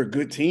 You're a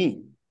good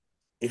team.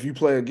 If you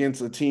play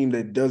against a team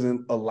that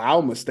doesn't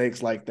allow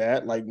mistakes like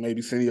that, like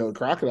maybe San Diego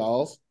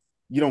Crocodiles,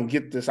 you don't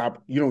get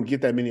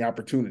that many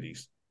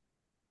opportunities.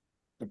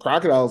 The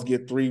Crocodiles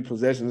get 3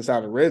 possessions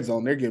inside the red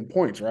zone, they're getting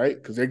points, right?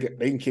 Because they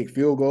can kick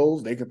field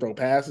goals, they can throw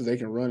passes, they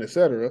can run,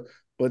 etc.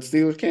 But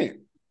Steelers can't.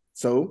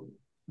 So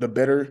the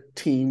better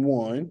team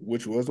won,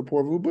 which was the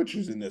Portable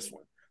Butchers in this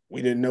one.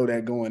 We didn't know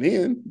that going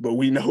in, but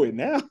we know it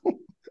now,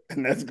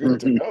 and that's good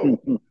to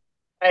know.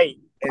 Hey,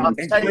 I'll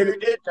tell you who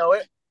did know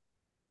it.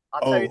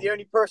 I'll tell you the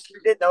only person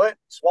who did know it,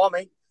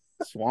 Swami.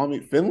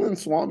 Finland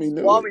Swami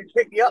knew Swami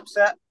picked the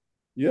upset.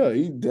 Yeah,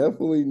 he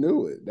definitely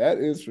knew it. That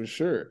is for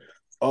sure.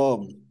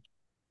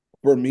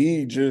 For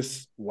me,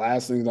 just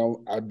last things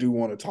I do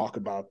want to talk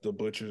about the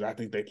Butchers. I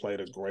think they played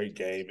a great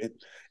game.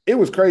 It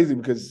was crazy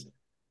because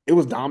it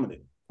was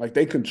dominant. Like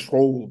they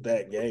controlled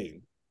that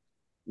game.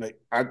 Like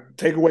I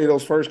take away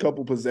those first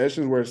couple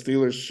possessions where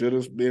Steelers should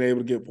have been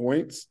able to get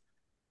points.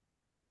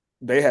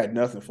 They had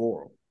nothing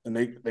for them,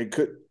 and they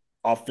could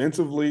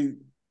offensively.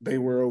 They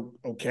were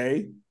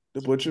okay.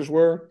 The Butchers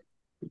were,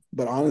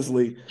 but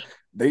honestly,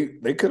 they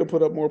could have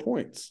put up more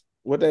points.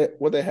 What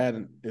they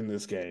had in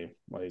this game,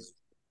 like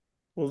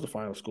what was the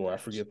final score? I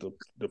forget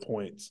the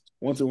points.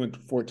 Once it went to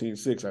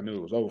 14-6, I knew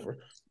it was over.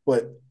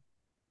 But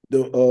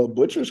the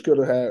Butchers could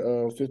have had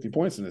 50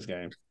 points in this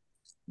game.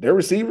 Their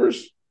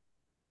receivers,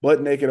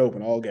 butt naked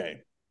open all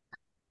game.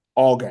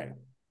 All game.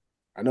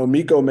 I know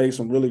Miko made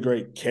some really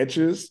great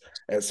catches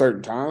at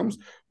certain times,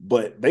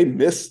 but they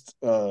missed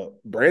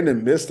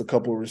Brandon missed a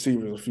couple of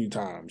receivers a few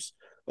times.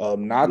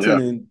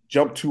 Natanen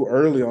jumped too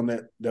early on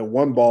that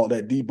one ball,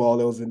 that deep ball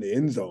that was in the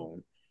end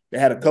zone. They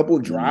had a couple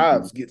of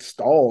drives get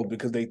stalled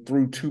because they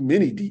threw too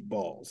many deep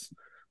balls.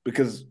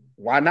 Because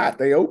why not?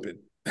 They opened.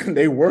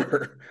 They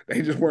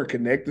just weren't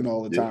connecting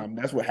all the time.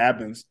 That's what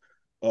happens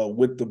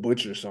with the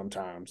Butchers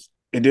sometimes.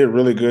 It did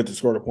really good to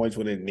score the points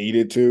when it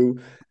needed to.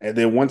 And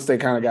then once they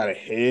kind of got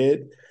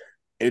ahead,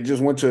 it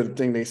just went to the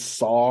thing they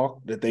saw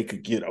that they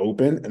could get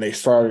open, and they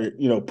started,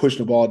 pushing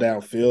the ball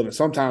downfield. And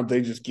sometimes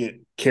they just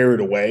get carried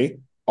away.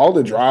 All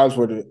the drives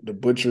where the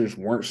Butchers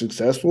weren't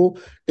successful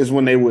is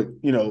when they would,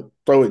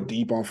 throw it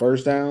deep on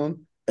first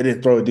down and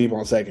then throw it deep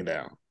on second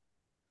down.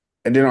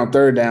 And then on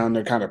third down,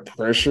 they're kind of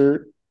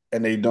pressured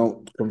and they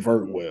don't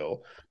convert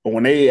well. But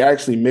when they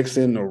actually mix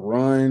in the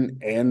run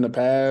and the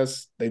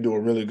pass, they do a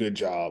really good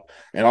job.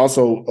 And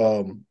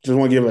also, just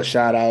want to give a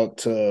shout out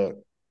to,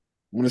 I'm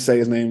going to say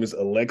his name is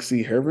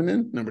Alexi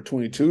Hervinen, number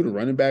 22, the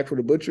running back for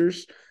the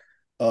Butchers.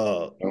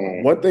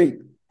 One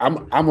thing,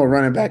 I'm a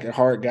running back at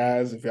heart,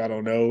 guys, if y'all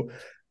don't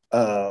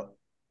know.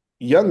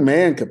 Young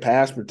man could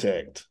pass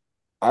protect.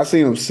 I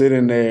seen him sit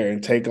in there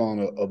and take on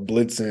a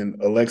blitzing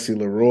Alexi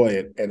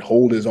Leroy and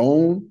hold his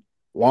own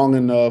long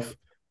enough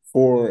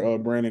for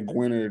Brandon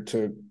Gwinner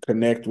to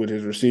connect with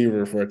his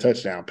receiver for a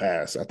touchdown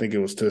pass. I think it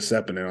was to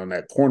Seppinen on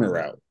that corner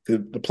route.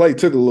 The play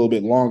took a little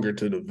bit longer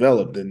to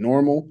develop than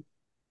normal,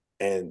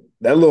 and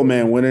that little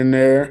man went in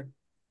there,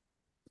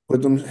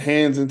 put them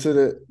hands into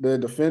the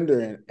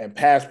defender and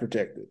pass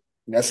protected.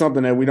 And that's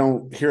something that we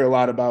don't hear a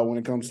lot about when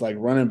it comes to like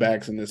running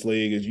backs in this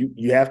league is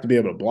you have to be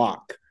able to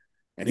block.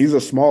 And he's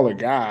a smaller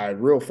guy,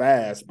 real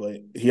fast, but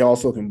he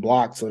also can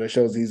block. So that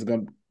shows he's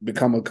going to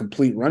become a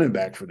complete running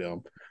back for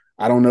them.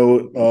 I don't know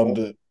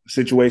the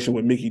situation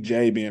with Mickey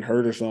J being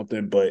hurt or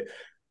something, but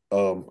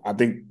I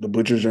think the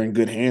Butchers are in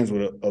good hands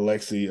with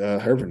Alexi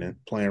Hervinen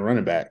playing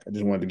running back. I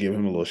just wanted to give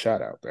him a little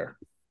shout out there.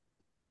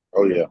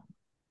 Oh, yeah.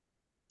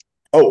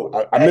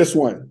 Oh, I missed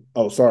one.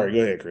 Oh, sorry.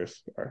 Go ahead,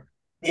 Chris. Sorry.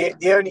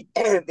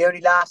 The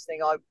only last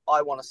thing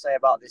I want to say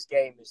about this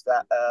game is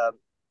that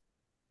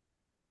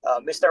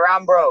Mr.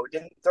 Ambro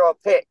didn't throw a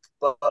pick,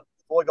 but the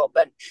boy got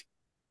benched.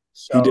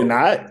 So He did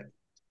not?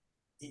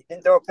 He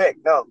didn't throw a pick,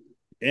 no.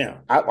 Yeah.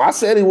 I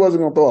said he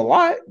wasn't going to throw a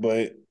lot,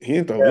 but he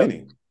didn't throw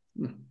any.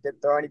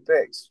 Didn't throw any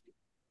picks.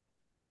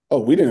 Oh,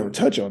 we didn't even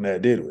touch on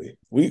that, did we?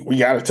 We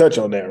got to touch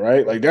on that,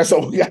 right? Like, that's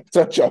all we got to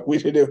touch on. We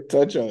didn't even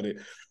touch on it.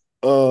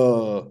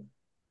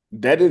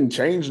 That didn't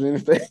change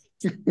anything.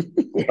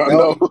 I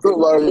know.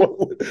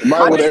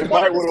 Might would have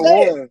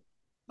won.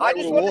 I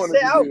just want to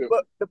say out,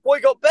 but the boy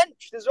got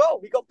benched as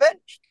well. He got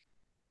benched.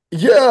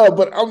 Yeah,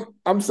 but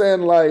I'm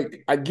saying,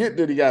 like, I get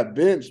that he got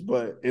benched,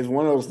 but it's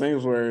one of those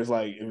things where it's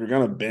like, if you're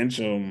gonna bench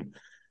him,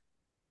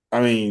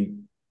 I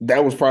mean,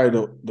 that was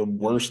probably the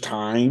worst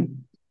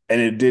time,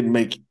 and it didn't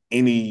make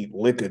any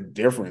lick of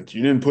difference.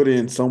 You didn't put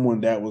in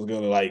someone that was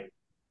gonna like.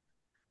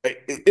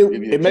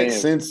 It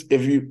makes sense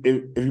if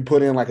you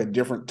put in like a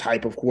different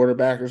type of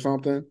quarterback or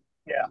something.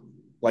 Yeah.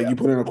 Like you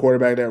put in a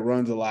quarterback that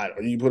runs a lot,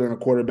 or you put in a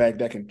quarterback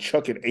that can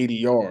chuck it 80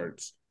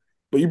 yards.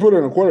 But you put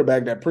in a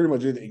quarterback that pretty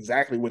much did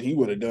exactly what he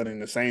would have done in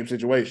the same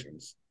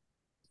situations.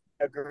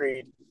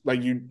 Agreed.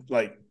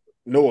 Like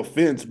no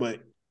offense,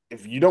 but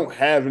if you don't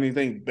have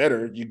anything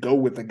better, you go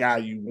with the guy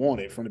you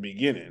wanted from the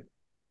beginning.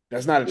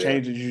 That's not a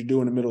change that you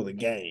do in the middle of the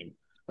game.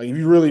 Like if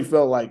you really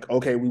felt like,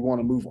 okay, we want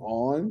to move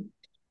on,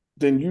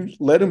 then you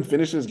let him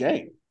finish his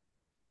game.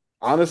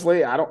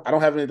 Honestly, I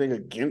don't have anything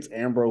against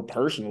Ambrose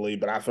personally,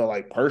 but I feel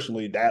like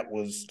personally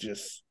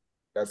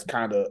that's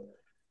kind of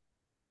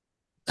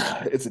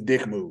it's a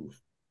dick move.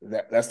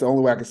 That's the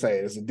only way I can say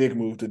it. It's a dick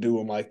move to do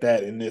him like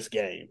that in this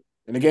game.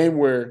 In a game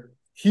where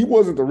he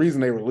wasn't the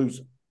reason they were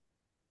losing.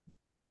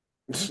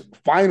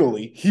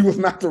 Finally, he was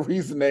not the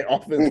reason their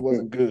offense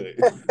wasn't good.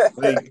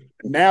 Like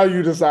now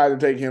you decide to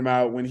take him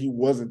out when he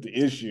wasn't the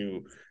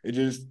issue. It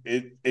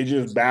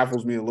just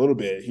baffles me a little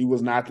bit. He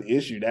was not the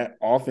issue. That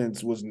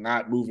offense was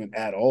not moving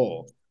at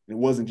all. It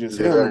wasn't just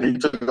him. He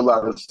took a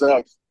lot of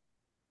sacks.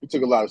 He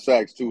took a lot of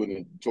sacks too,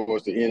 and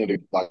towards the end of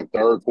the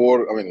third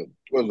quarter. I mean,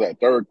 what was that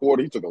third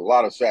quarter? He took a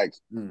lot of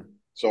sacks.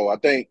 So I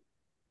think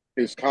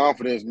his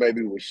confidence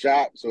maybe was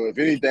shot. So if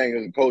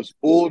anything, the coach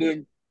pulled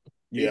him.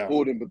 He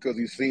pulled him because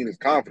he's seen his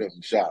confidence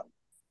was shot.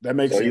 That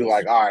makes sense. So he's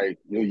like, all right,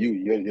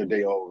 your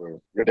day over.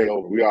 Your day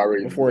over. We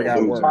already before it got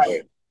losing, worse.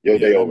 but your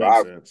day over.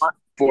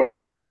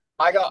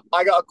 I got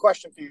a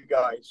question for you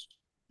guys.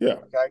 Yeah.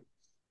 Okay.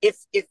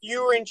 If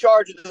you were in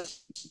charge of the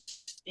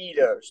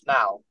Steelers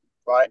now,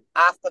 right,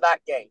 after that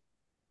game,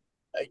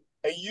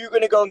 are you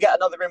going to go and get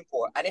another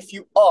import? And if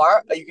you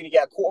are you going to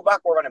get a quarterback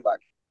or running back?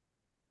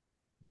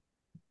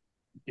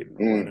 Getting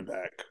a running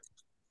back.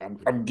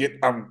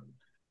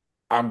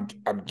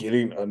 I'm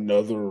getting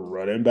another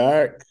running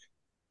back,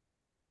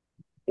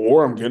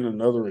 or I'm getting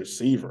another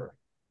receiver,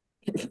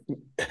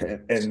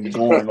 and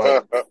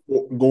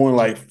going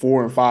like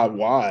 4 and 5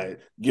 wide,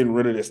 getting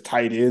rid of this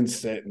tight end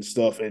set and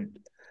stuff,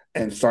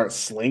 and start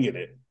slinging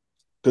it.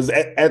 Because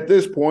at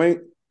this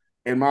point,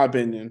 in my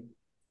opinion,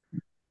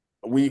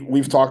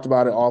 we've talked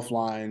about it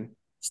offline.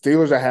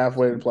 Steelers are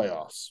halfway to the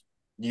playoffs.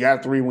 You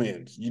got 3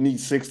 wins. You need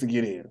 6 to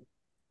get in.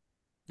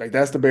 Like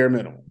that's the bare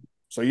minimum.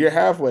 So you're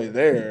halfway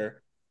there.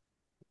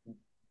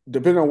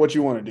 Depending on what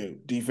you want to do.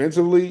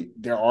 Defensively,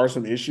 there are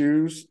some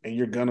issues, and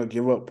you're going to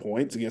give up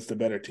points against the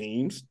better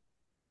teams.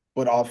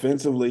 But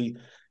offensively,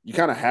 you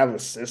kind of have a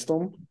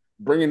system.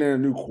 Bringing in a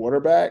new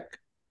quarterback,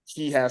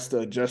 he has to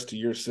adjust to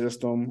your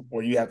system,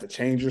 or you have to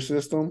change your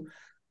system.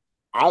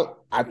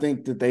 I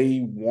think that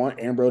they want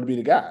Ambrose to be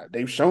the guy.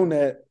 They've shown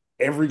that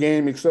every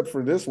game except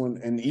for this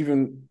one, and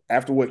even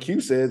after what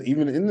Q says,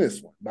 even in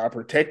this one, by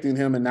protecting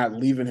him and not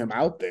leaving him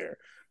out there.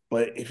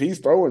 But if he's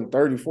throwing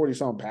 30,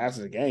 40-something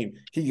passes a game,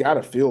 he got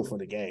a feel for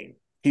the game.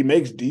 He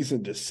makes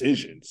decent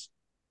decisions.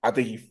 I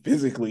think he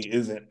physically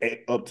isn't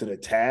up to the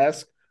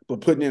task,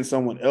 but putting in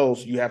someone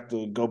else, you have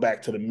to go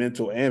back to the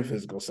mental and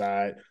physical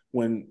side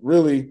when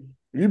really,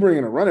 if you bring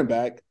in a running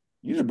back,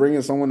 you just bring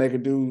in someone that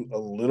could do a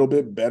little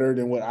bit better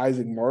than what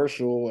Isaac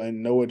Marshall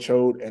and Noah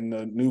Choate and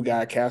the new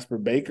guy Casper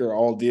Baker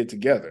all did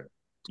together.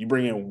 You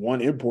bring in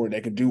one import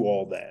that can do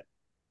all that,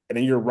 and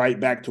then you're right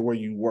back to where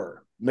you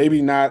were.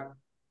 Maybe not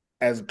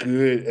as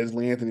good as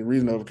Lee Anthony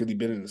Reasonable because he's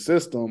been in the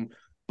system,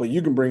 but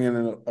you can bring in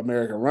an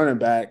American running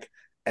back,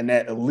 and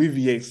that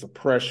alleviates the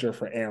pressure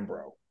for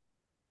Ambrose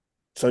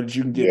so that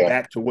you can get Yeah.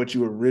 back to what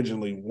you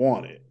originally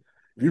wanted.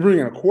 If you bring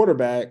in a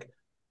quarterback,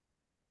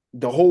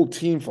 the whole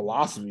team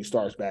philosophy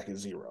starts back at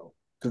zero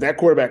because that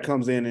quarterback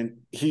comes in and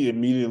he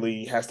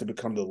immediately has to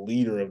become the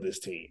leader of this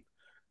team.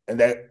 And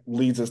that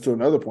leads us to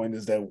another point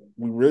is that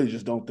we really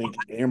just don't think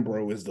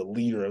Ambrose is the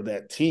leader of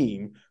that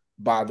team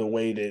by the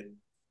way that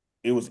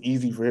it was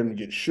easy for him to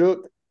get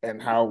shook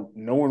and how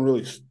no one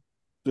really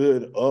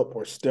stood up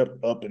or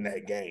stepped up in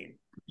that game.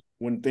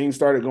 When things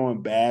started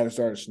going bad and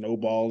started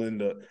snowballing,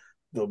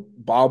 the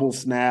bobble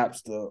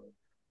snaps, the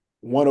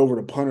one over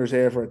the punter's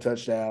head for a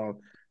touchdown,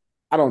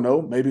 I don't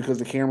know, maybe because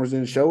the cameras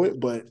didn't show it,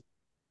 but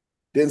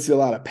didn't see a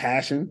lot of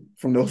passion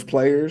from those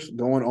players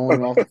going on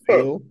and off the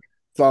field.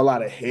 Saw a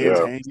lot of heads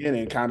hanging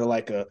and kind of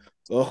like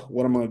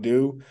what I'm going to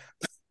do.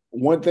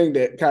 One thing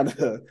that kind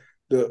of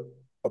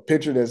a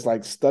picture that's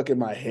like stuck in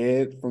my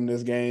head from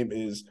this game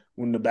is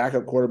when the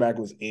backup quarterback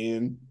was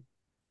in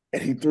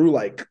and he threw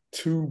like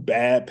two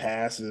bad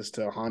passes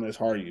to Hannes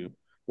Haryu,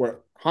 where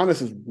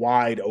Hannes is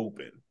wide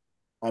open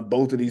on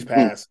both of these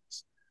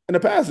passes. And the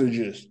passes are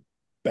just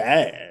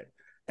bad.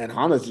 And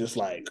Hannes just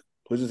like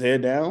puts his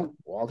head down,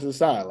 walks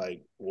aside.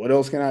 Like, what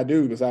else can I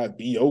do besides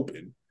be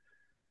open?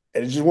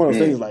 And it's just one of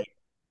those things like,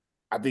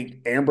 I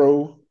think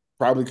Ambrose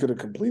probably could have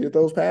completed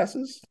those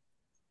passes,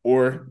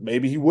 or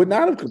maybe he would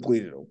not have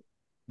completed them,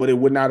 but it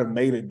would not have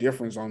made a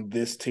difference on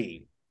this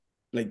team.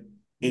 Like,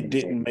 it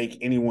didn't make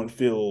anyone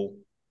feel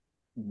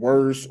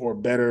worse or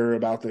better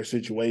about their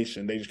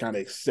situation. They just kind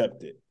of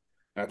accept it.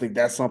 And I think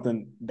that's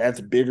something that's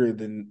bigger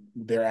than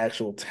their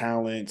actual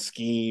talent,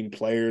 scheme,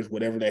 players,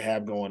 whatever they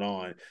have going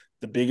on.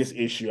 The biggest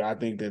issue I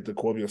think that the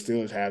Corbeil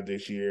Steelers have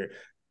this year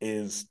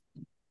is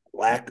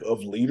lack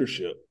of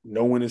leadership.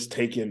 No one is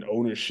taking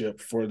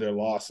ownership for their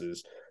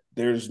losses.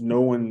 There's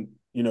no one,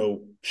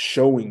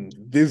 showing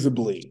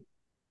visibly.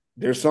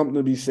 There's something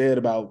to be said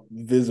about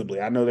visibly.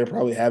 I know they're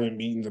probably having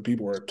meetings and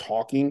people are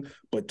talking,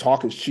 but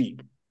talk is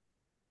cheap.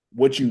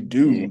 What you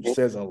do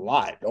says a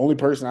lot. The only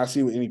person I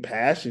see with any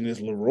passion is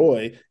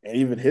Leroy, and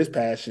even his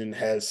passion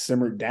has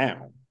simmered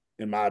down,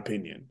 in my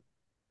opinion,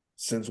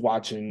 since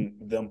watching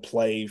them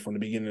play from the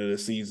beginning of the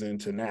season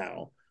to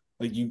now.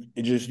 Like you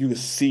can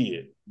see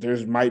it. There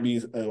might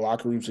be a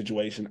locker room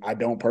situation. I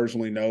don't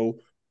personally know,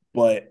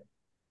 but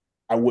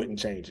I wouldn't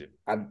change it.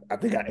 I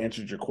think I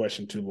answered your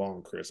question too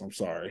long, Chris. I'm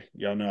sorry.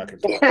 Y'all know I can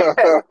talk.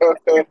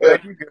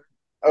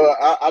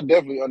 I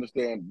definitely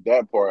understand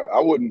that part. I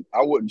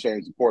wouldn't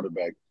change the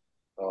quarterback.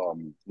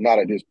 Not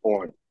at this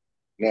point.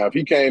 Now, if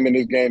he came in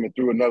this game and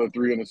threw another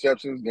 3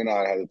 interceptions, then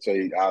I'd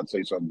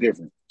say something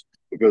different.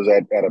 Because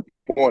at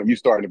a point you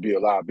starting to be a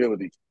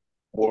liability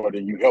more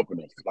than you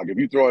helping us. Like if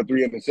you throwing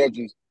 3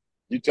 interceptions,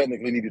 you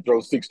technically need to throw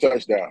 6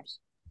 touchdowns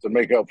to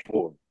make up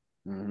for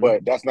it.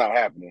 But that's not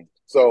happening.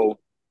 So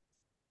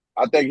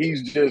I think he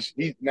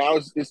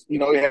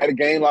had a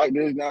game like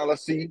this. Now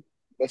let's see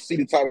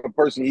the type of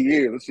person he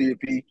is. Let's see if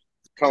he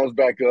comes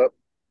back up,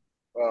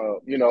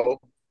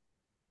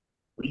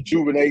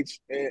 rejuvenates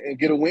and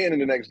get a win in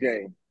the next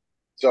game.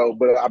 So,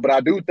 but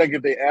I do think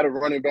if they add a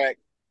running back,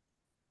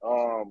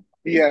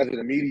 he has an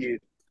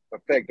immediate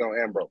effect on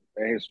Ambrose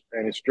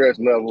and his stress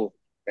level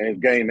and his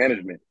game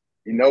management.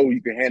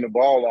 You can hand the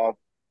ball off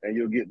and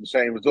you'll get the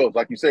same results.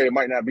 Like you said, it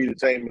might not be the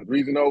same as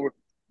Reasonover,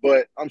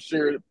 but I'm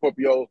sure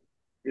Popio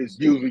is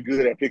usually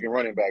good at picking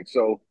running backs.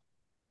 So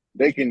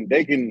they can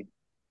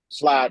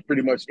slide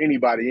pretty much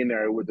anybody in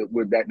there with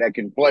that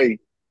can play,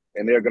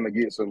 and they're going to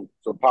get some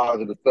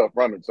positive stuff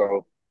from it.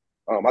 So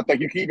I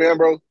think you keep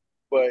Ambrose,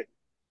 but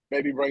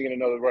maybe bring in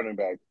another running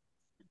back.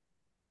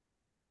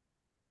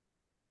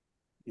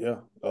 Yeah.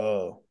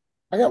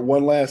 I got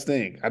one last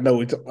thing. I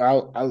know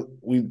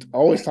we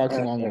always talk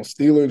too long on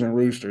Steelers and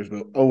Roosters,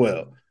 but oh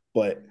well.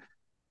 But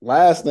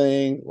last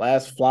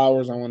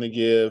flowers I want to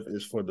give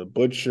is for the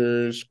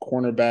Butchers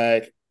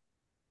cornerback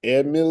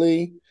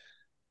Emily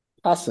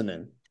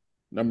Hassanen,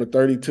 number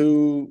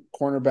 32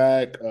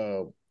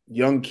 cornerback,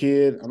 young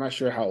kid. I'm not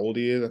sure how old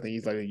he is. I think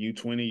he's like a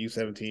U20,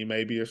 U17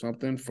 maybe or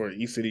something for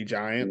East City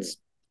Giants.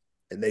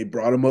 And they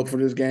brought him up for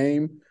this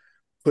game,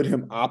 put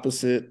him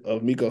opposite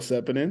of Miko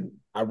Sepinen.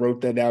 I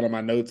wrote that down in my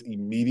notes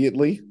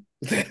immediately.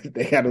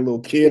 They had a little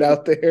kid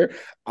out there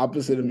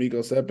opposite of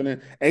Miko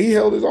Sepinen, and he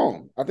held his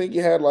own. I think he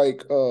had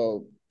like 3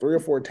 or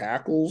 4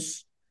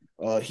 tackles.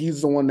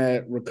 He's the one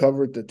that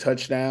recovered the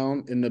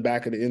touchdown in the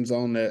back of the end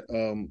zone that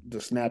the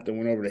snap that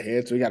went over the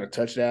head. So he got a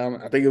touchdown.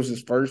 I think it was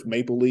his first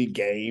Maple League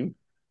game.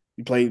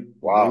 He played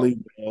really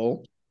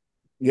well.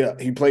 Yeah,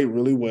 he played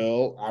really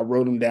well. I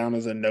wrote him down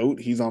as a note.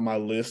 He's on my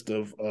list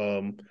of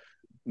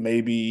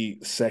maybe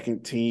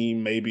second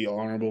team, maybe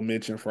honorable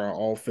mention for our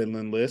all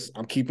Finland list.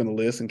 I'm keeping a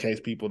list in case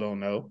people don't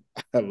know.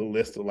 I have a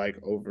list of like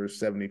over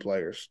 70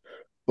 players.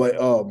 But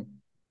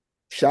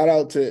shout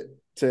out to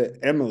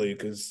Emily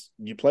because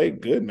you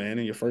played good, man,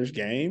 in your first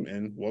game,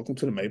 and welcome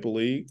to the Maple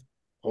League.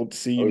 Hope to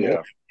see you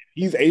more.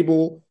 He's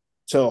able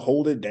to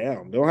hold it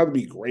down. They don't have to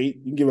be great.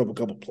 You can give up a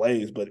couple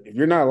plays, but if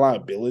you're not a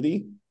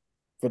liability,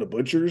 for the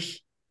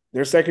Butchers,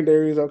 their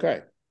secondary is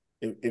okay.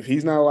 If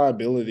he's not a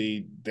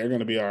liability, they're going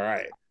to be all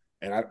right.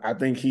 And I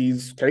think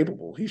he's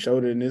capable. He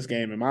showed it in this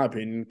game, in my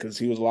opinion, because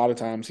he was a lot of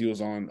times he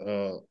was on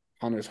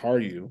Hunter's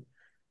Haryu.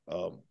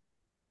 I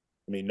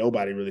mean,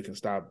 nobody really can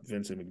stop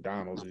Vincent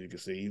McDonald, as you can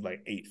see. He's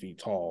like 8 feet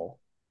tall.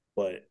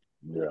 But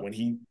when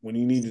he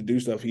needs to do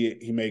stuff,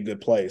 he made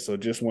good plays. So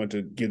just wanted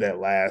to give that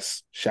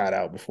last shout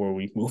out before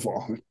we move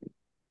on.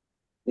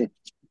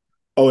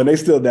 Oh, and they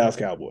still Dallas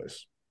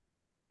Cowboys.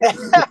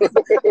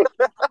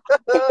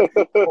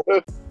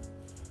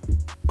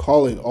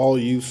 Calling all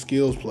youth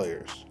skills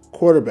players,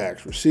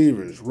 quarterbacks,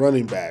 receivers,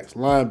 running backs,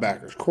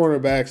 linebackers,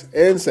 cornerbacks,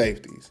 and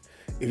safeties.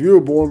 If you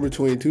were born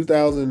between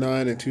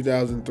 2009 and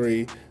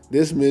 2003,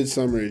 this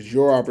midsummer is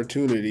your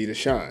opportunity to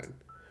shine.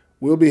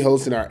 We'll be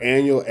hosting our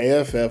annual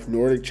AFF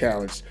Nordic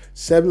Challenge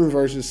 7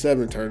 vs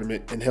 7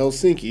 tournament in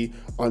Helsinki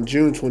on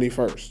June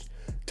 21st.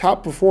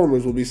 Top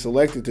performers will be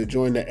selected to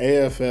join the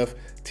AFF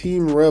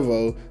Team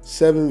Revo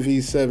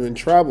 7v7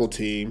 travel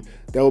team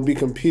that will be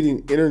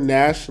competing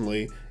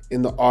internationally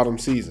in the autumn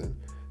season.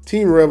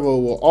 Team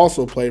Revo will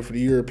also play for the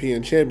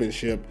European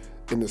Championship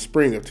in the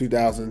spring of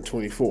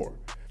 2024.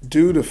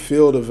 Due to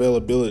field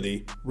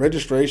availability,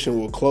 registration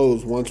will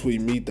close once we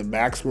meet the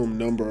maximum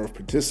number of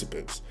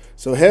participants,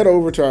 so head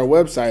over to our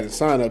website and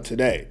sign up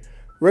today.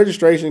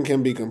 Registration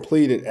can be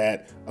completed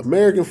at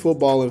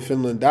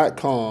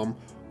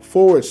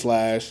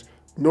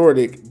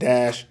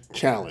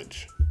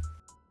americanfootballinfinland.com/Nordic-challenge.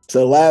 So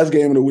the last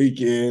game of the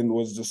weekend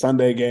was the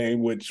Sunday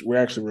game, which we're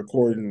actually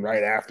recording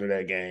right after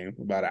that game,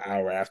 about an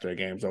hour after the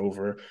game's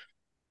over.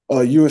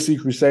 UNC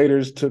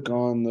Crusaders took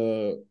on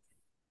the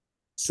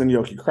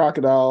Senyoki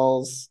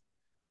Crocodiles.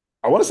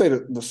 I want to say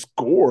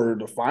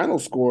the final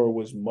score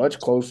was much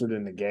closer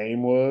than the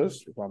game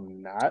was, if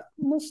I'm not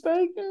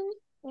mistaken.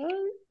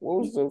 Right?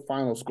 What was the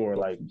final score?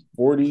 Like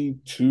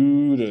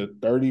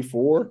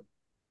 42-34?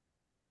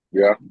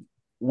 Yeah.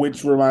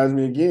 Which reminds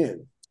me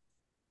again,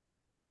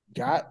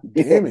 God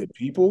damn it,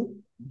 people.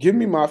 Give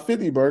me my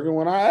 50 burger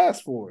when I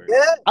asked for it.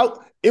 Yeah.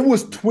 It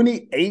was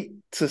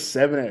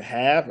 28-7 at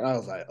half. And I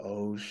was like,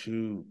 oh,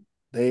 shoot.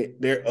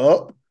 They're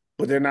up,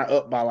 but they're not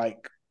up by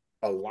like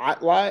a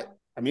lot.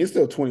 I mean, it's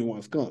still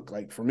 21 skunk.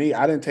 Like for me,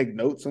 I didn't take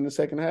notes in the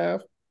second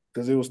half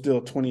because it was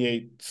still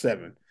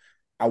 28-7.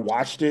 I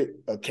watched it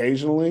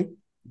occasionally,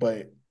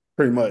 but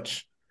pretty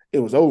much it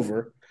was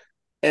over.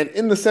 And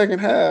in the second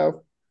half,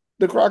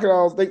 the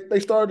Crocodiles,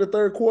 they started the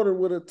third quarter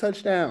with a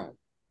touchdown.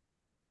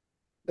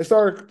 They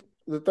started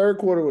the third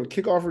quarter with a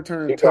kickoff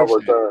return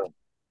touchdown.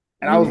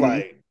 And I was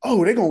like,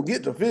 oh, they're going to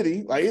get to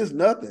 50. Like, it's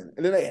nothing.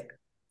 And then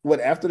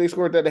after they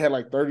scored that, they had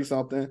like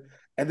 30-something.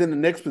 And then the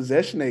next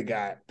possession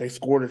they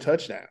scored a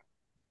touchdown.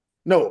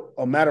 No,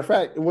 a matter of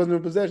fact, it wasn't a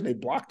possession. They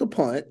blocked the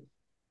punt.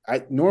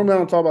 Normally I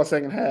don't talk about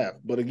second half,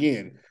 but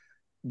again,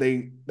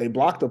 they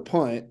blocked a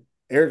punt.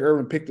 Eric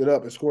Irvin picked it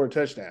up and scored a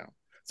touchdown.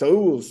 So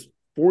it was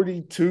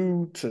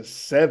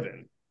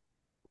 42-7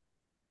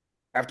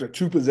 after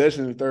 2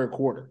 possessions in the third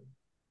quarter.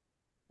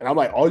 And I'm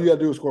like, all you got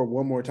to do is score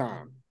one more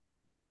time.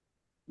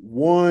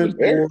 One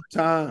more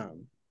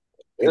time.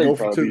 Eric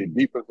trying to be a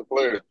defensive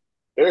player.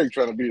 Eric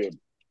trying to be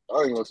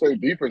I ain't going to say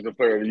defensive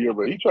player of the year,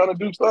 but he's trying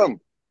to do something.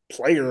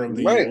 Player of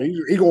the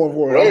year. He going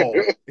for it all.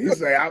 He's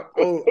saying, I'm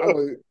going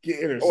to get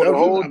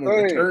interceptions. I'm going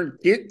to return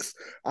kicks.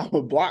 I'm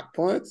going to block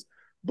punts.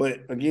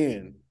 But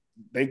again,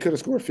 they could have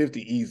scored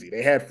 50 easy.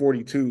 They had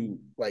 42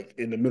 like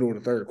in the middle of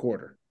the third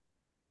quarter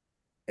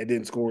and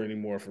didn't score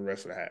anymore for the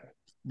rest of the half.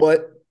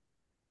 But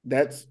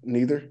that's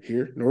neither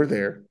here nor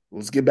there.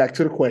 Let's get back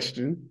to the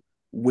question.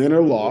 Win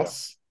or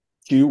loss?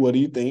 Q, what do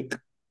you think?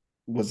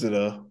 Was it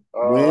a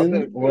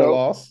win or a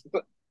loss? I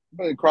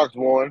think Crocs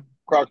won.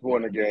 Crocs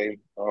won the game.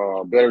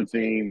 Better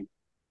team.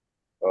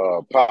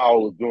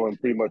 Powell was doing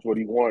pretty much what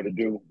he wanted to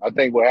do. I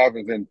think what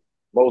happens in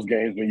most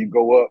games when you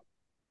go up,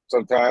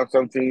 sometimes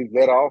some teams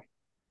let off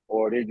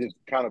or they just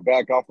kind of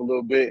back off a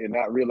little bit and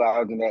not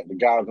realizing that the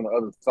guys on the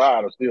other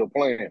side are still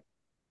playing.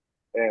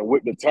 And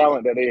with the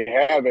talent that they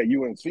have at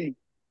UNC,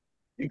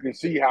 you can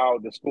see how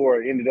the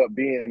score ended up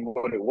being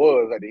what it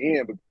was at the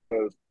end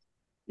because,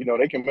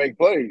 they can make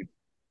plays.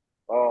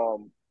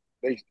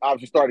 They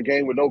obviously started the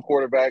game with no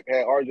quarterback,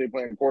 had RJ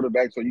playing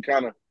quarterback, so you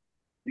kind of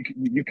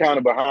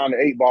behind the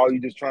 8 ball.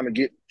 You're just trying to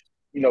get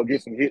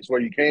some hits where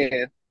you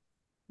can.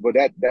 But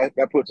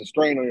that puts a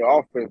strain on your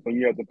offense when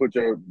you have to put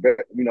your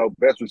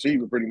best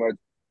receiver pretty much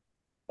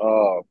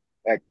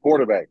at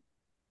quarterback.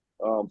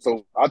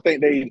 So I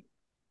think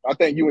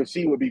UNC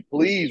would be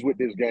pleased with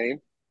this game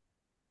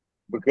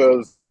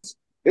because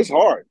it's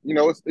hard.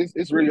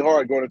 It's really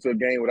hard going into a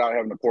game without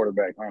having a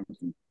quarterback,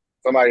 honestly.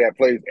 Somebody that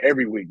plays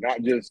every week,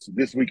 not just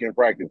this week in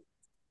practice.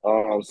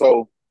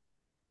 So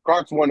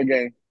Crocs won the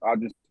game. I'll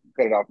just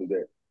cut it off to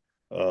there.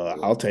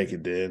 I'll take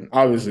it then.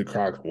 Obviously,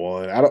 Crocs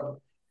won. I don't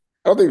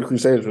think the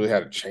Crusaders really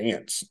had a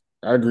chance.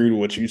 I agree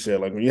with what you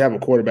said. Like when you have a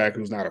quarterback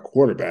who's not a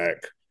quarterback,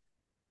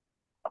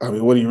 I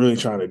mean, what are you really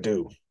trying to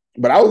do?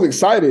 But I was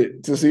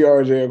excited to see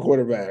RJ a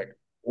quarterback.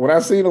 When I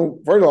seen him,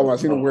 first of all, when I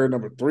seen him wear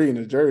number 3 in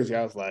his jersey,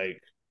 I was like,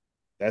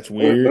 That's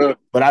weird.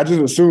 But I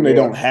just assume they Yeah.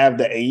 don't have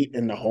the 8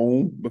 in the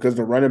home because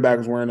the running back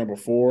was wearing number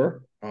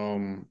 4.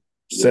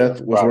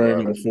 Seth was probably wearing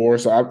right. number 4.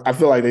 So I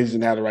feel like they just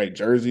didn't have the right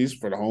jerseys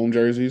for the home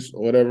jerseys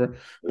or whatever.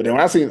 But then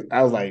when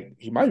I was like,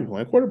 he might be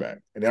playing quarterback.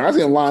 And then when I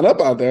see him line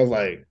up out there, I was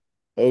like,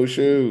 oh,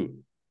 shoot.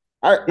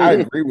 I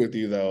agree with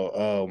you,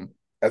 though.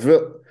 I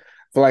feel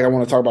like I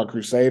want to talk about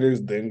Crusaders,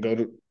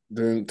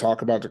 then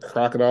talk about the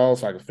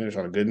Crocodiles so I can finish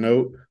on a good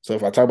note. So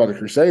if I talk about the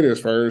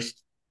Crusaders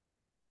first,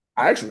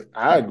 I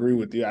agree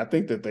with you. I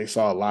think that they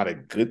saw a lot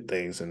of good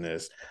things in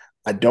this.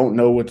 I don't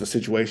know what the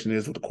situation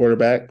is with the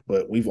quarterback,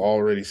 but we've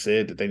already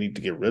said that they need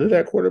to get rid of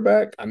that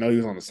quarterback. I know he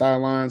was on the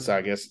sideline, so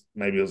I guess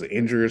maybe it was an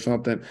injury or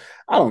something.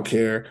 I don't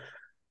care.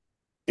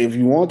 If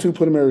you want to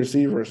put him at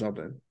receiver or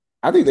something,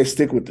 I think they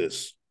stick with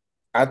this.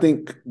 I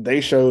think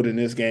they showed in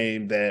this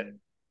game that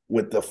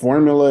with the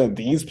formula and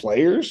these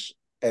players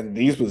and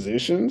these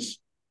positions,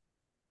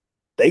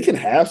 they can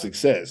have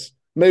success.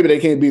 Maybe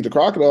they can't beat the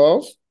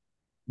Crocodiles,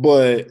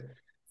 but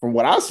from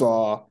what I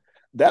saw,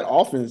 that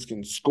offense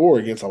can score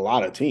against a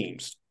lot of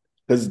teams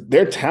because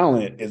their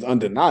talent is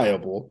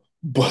undeniable,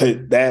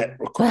 but that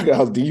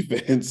Crocodiles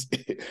defense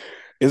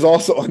is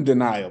also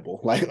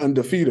undeniable, like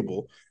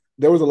undefeatable.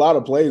 There was a lot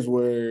of plays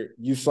where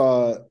you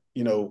saw,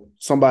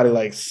 somebody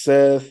like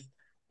Seth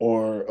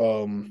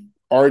or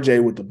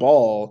RJ with the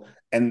ball,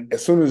 and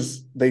as soon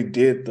as they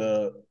did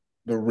the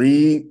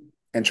read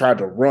and tried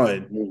to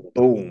run,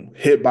 boom,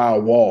 hit by a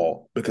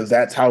wall because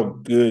that's how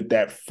good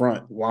that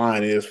front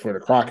line is for the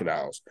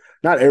Crocodiles.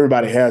 Not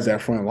everybody has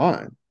that front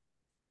line.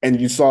 And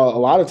you saw a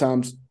lot of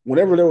times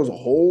whenever there was a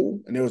hole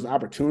and there was an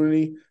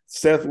opportunity,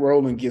 Seth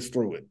Rollins gets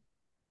through it.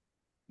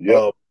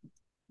 Yep.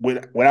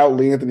 Without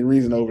Lee Anthony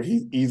Reasonover,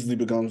 he easily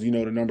becomes, the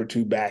number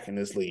 2 back in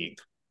this league.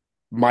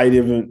 Might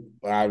even,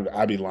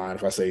 I'd be lying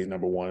if I say he's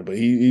number 1, but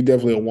he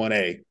definitely a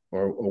 1A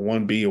or a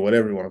 1B or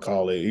whatever you want to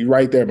call it. He's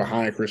right there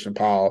behind Christian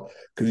Powell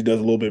because he does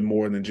a little bit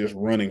more than just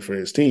running for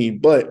his team.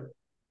 But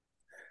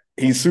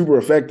he's super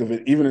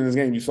effective. Even in this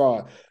game, you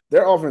saw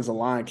their offensive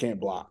line can't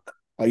block.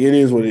 Like, it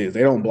is what it is.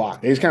 They don't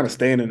block. They just kind of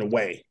stand in the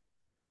way.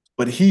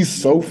 But he's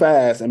so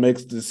fast and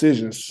makes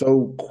decisions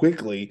so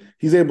quickly,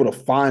 he's able to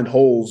find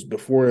holes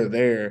before they're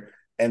there,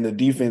 and the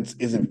defense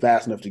isn't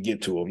fast enough to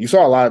get to him. You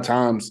saw a lot of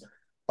times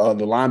the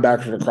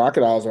linebackers for the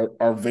Crocodiles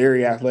are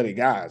very athletic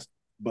guys,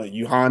 but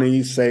Yuhani,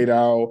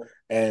 Sadao,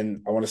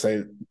 and I want to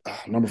say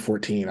number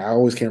 14, I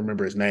always can't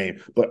remember his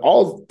name, but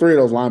all 3 of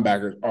those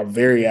linebackers are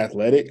very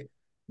athletic.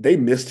 They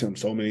missed him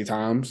so many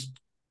times.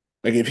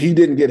 Like, if he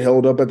didn't get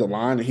held up at the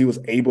line and he was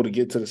able to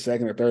get to the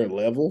second or third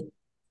level,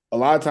 a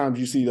lot of times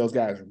you see those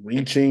guys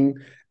reaching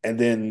and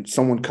then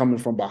someone coming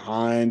from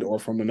behind or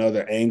from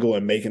another angle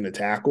and making the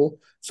tackle.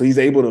 So he's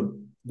able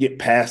to get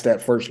past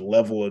that first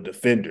level of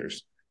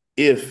defenders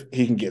if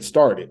he can get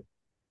started.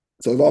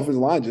 So his offensive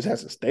line just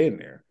has to stay in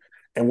there.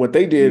 And what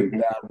they did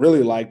that I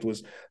really liked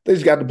was they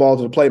just got the ball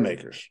to the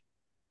playmakers.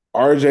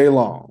 RJ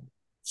Long,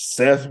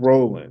 Seth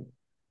Rowland,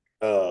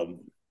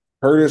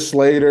 Curtis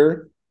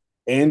Slater,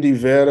 Andy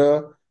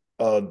Vera,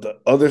 the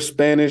other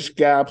Spanish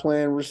guy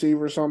playing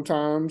receiver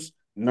sometimes,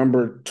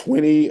 number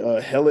 20,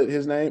 Hellett,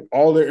 his name,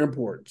 all their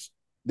imports.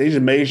 They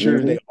just made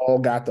sure they all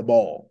got the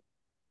ball.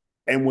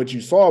 And what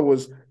you saw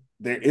was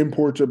their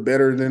imports are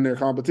better than their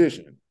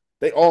competition.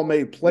 They all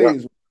made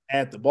plays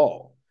at the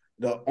ball.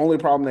 The only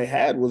problem they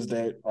had was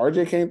that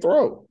RJ can't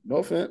throw. No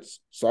offense.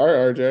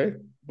 Sorry, RJ.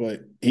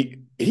 But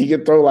he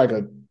can throw like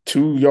a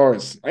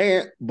 2-yard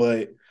slant,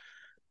 but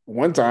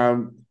one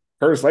time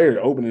Curtis Slater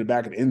opened it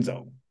back in the end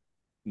zone.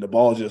 And the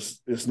ball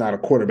it's not a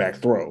quarterback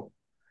throw.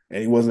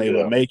 And he wasn't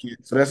able to make it.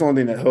 So that's the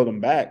only thing that held him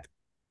back.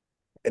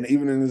 And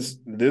even in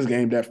this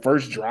game, that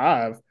first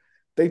drive,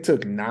 they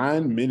took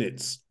 9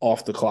 minutes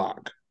off the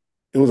clock.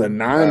 It was a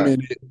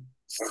 9-minute,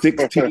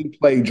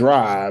 16-play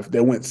drive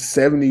that went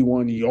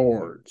 71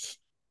 yards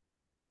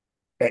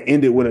that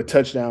ended with a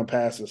touchdown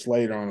pass to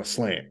Slater on a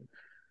slant.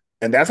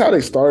 And that's how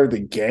they started the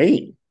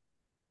game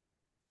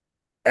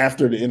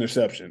after the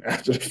interception,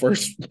 after the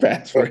first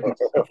pass for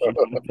interception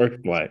on the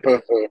first play.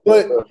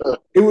 But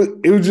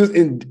it was just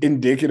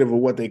indicative of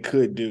what they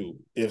could do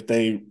if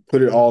they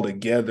put it all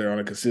together on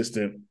a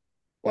consistent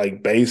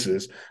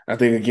basis. I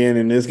think, again,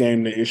 in this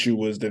game, the issue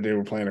was that they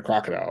were playing the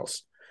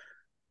Crocodiles.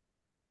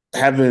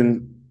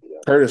 Having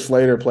Curtis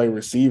Slater play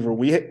receiver,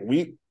 we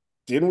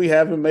didn't we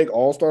have him make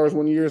All-Stars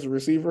one year as a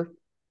receiver?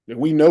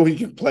 We know he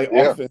can play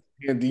offense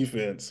and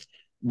defense.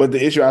 But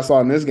the issue I saw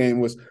in this game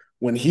was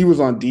when he was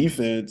on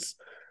defense,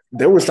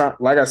 there was time,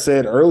 like I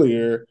said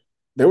earlier,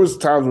 there was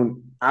times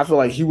when I feel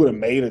like he would have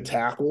made a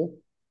tackle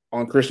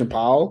on Christian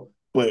Powell,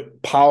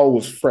 but Powell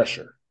was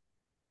fresher.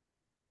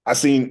 I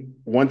seen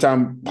one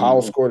time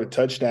Powell scored a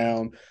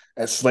touchdown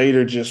and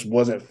Slater just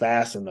wasn't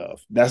fast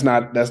enough. That's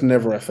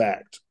never a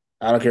fact.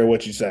 I don't care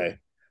what you say.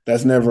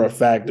 That's never a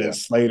fact that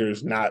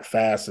Slater's not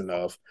fast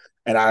enough.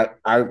 And I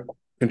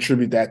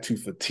contribute that to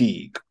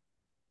fatigue.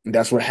 And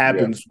that's what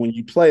happens when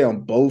you play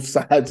on both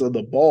sides of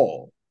the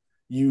ball.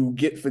 You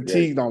get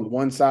fatigued on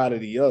one side or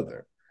the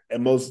other.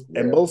 And most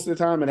of the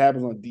time it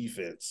happens on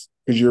defense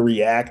because you're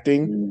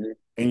reacting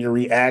and your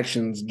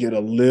reactions get a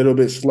little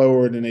bit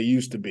slower than they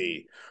used to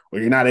be, or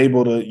you're not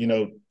able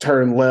to,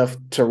 turn left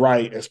to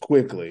right as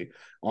quickly.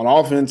 On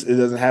offense, it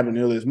doesn't happen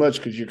nearly as much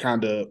because you're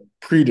kind of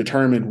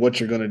predetermined what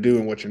you're going to do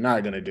and what you're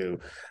not going to do.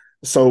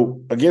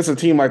 So against a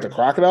team like the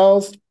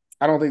Crocodiles,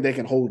 I don't think they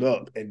can hold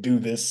up and do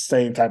this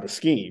same type of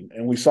scheme.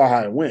 And we saw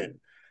how it went.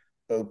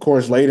 Of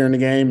course, later in the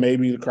game,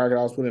 maybe the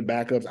Crocodiles put in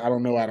backups. I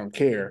don't know. I don't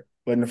care.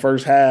 But in the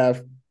first half,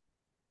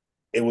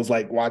 it was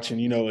like watching,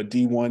 a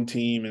D1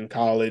 team in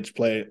college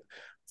play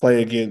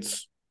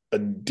against a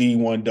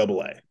D1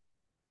 AA.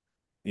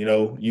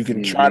 You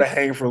can try to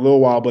hang for a little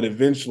while, but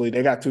eventually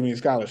they got too many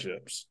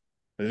scholarships.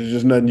 There's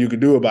just nothing you can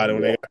do about it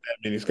when they got that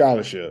many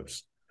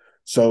scholarships.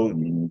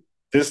 So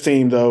this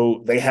team,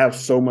 though, they have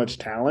so much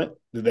talent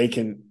that they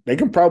can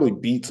probably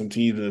beat some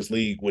teams in this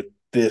league with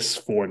this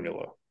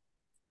formula.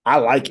 I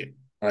like it.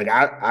 Like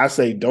I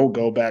say, don't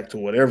go back to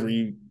whatever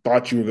you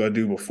thought you were going to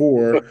do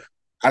before.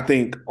 I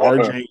think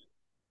RJ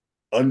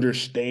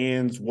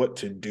understands what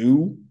to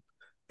do,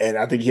 and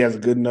I think he has a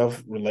good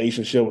enough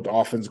relationship with the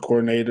offensive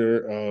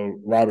coordinator,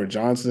 Robert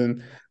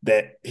Johnson,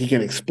 that he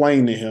can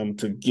explain to him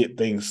to get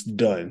things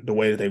done the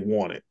way that they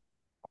want it.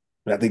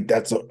 And I think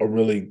that's a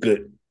really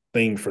good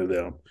thing for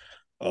them.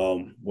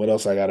 What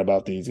else I got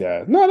about these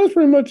guys? No, that's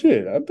pretty much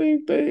it. I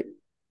think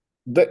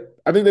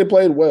they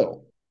played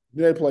well.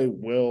 They played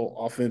well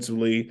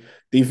offensively,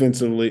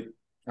 defensively.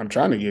 I'm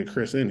trying to get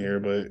Chris in here,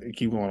 but it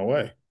keep going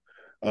away.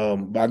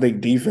 But I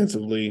think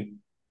defensively,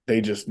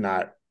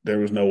 there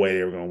was no way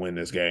they were going to win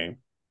this game.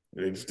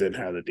 They just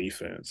didn't have the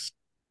defense.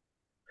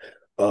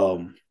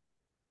 Let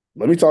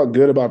me talk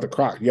good about the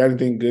Crocs. You got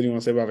anything good you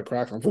want to say about the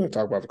Crocs? I'm going to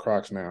talk about the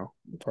Crocs now.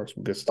 We'll talk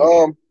some good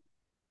stuff.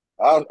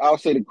 I'll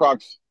say the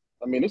Crocs.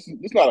 I mean, this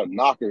not a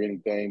knock or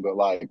anything, but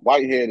like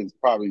Whitehead is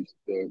probably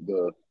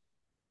the.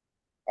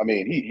 I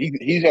mean,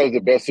 he has the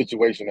best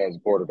situation as a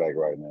quarterback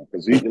right now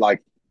because he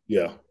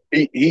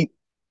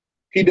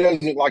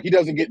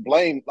doesn't get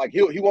blamed. Like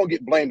he won't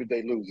get blamed if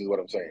they lose, is what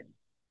I'm saying.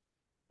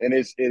 And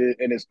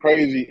it's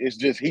crazy. It's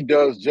just he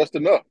does just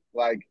enough.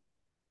 Like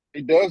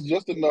he does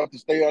just enough to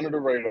stay under the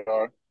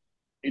radar.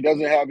 He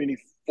doesn't have any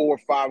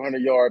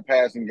 400-500-yard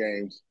passing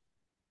games,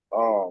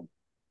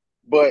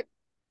 but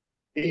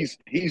he's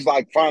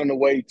like finding a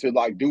way to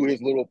like do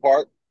his little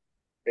part,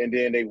 and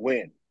then they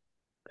win.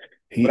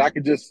 But I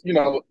could just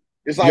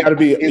it's like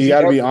you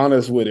got to be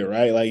honest with it,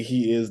 right? Like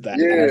he is the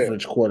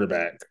average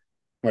quarterback.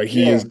 Like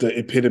he is the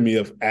epitome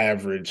of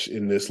average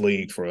in this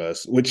league for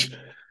us. Which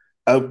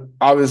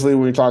obviously,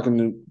 when you're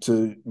talking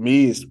to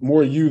me, it's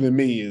more you than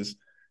me. Is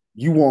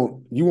you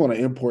want to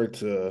import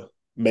to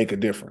make a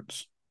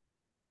difference,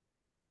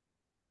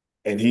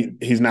 and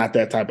he's not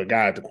that type of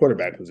guy at the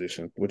quarterback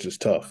position, which is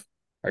tough.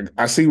 I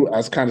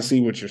kind of see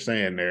what you're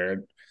saying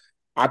there.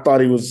 I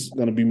thought he was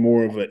going to be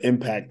more of an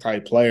impact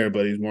type player,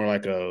 but he's more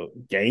like a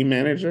game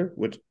manager,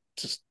 which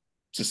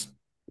just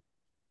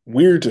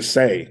weird to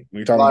say when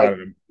you're talking about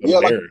an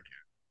American.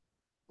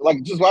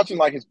 Like just watching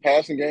like his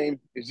passing game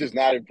is just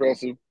not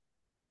impressive.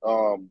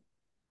 How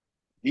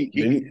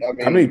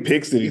many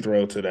picks did he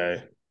throw today?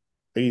 I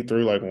think he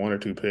threw like one or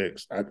two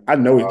picks. I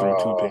know he threw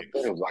two picks. I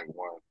think it was like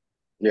one.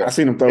 Yeah, I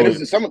seen him throw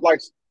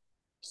it.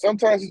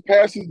 Sometimes his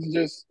passes is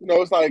just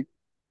it's like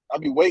I'll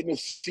be waiting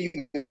to see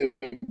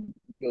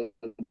the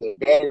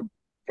better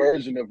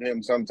version of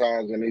him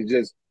sometimes, and he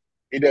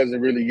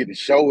doesn't really get to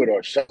show it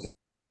or show it.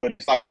 But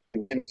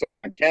it's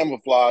like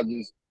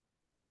camouflages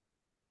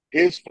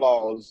his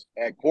flaws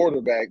at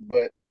quarterback,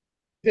 but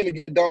then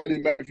it don't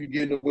really matter if you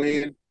get a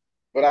win.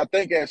 But I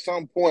think at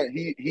some point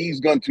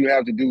he's going to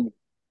have to do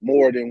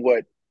more than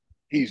what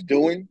he's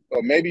doing,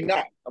 or maybe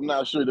not. I'm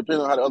not sure,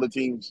 depending on how the other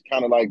teams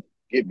kind of like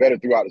get better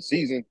throughout the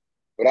season.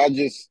 But I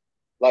just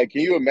can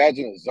you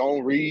imagine a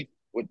zone read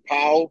with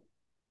Powell,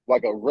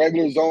 like a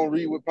regular zone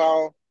read with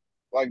Powell?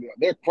 Like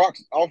their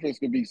Crocs offense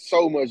could be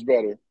so much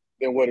better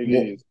than what it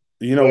is.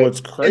 What's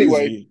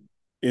crazy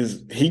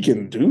is he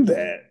can do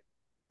that.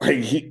 Like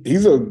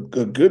he's a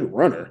good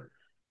runner.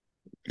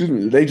 Excuse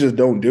me, they just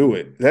don't do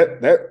it.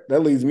 That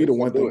leads me to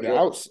one thing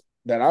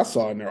that I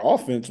saw in their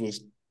offense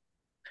was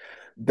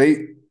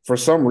they, for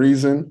some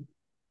reason,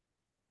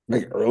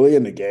 like early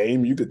in the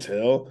game, you could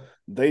tell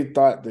they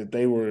thought that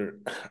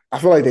I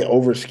feel like they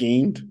over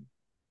schemed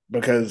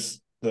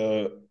because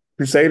the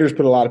Crusaders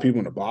put a lot of people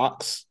in the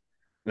box.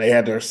 They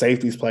had their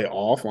safeties play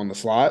off on the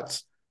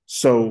slots.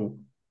 So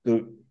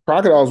the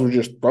Crocodiles were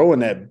just throwing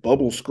that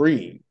bubble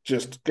screen. They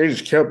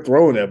just kept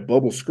throwing that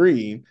bubble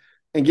screen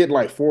and getting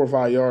like 4 or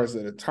 5 yards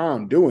at a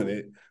time doing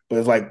it. But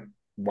it's like,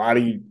 why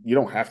do you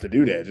don't have to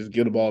do that. Just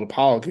give the ball to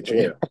Powell, get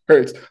your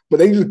yards. But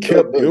they just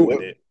kept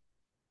doing it.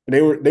 And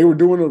they were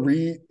doing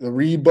the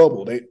read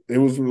bubble. It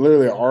was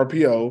literally an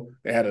RPO.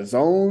 They had a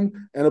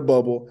zone and a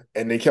bubble,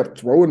 and they kept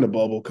throwing the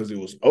bubble because it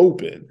was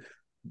open.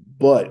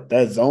 But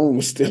that zone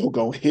was still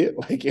going to hit.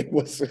 Like it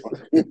was,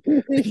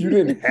 you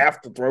didn't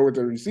have to throw it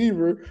to the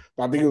receiver.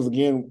 But I think it was,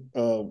 again,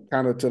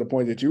 kind of to the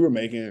point that you were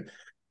making,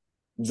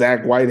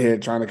 Zach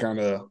Whitehead trying to kind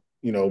of,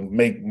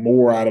 make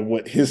more out of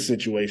what his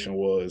situation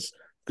was.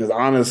 Because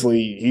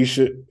honestly,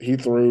 he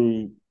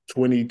threw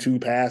 22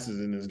 passes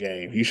in this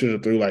game. He should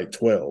have threw like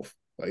 12.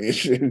 Like it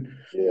should.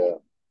 Yeah.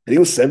 He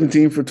was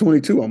 17 for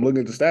 22. I'm looking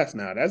at the stats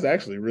now. That's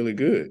actually really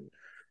good.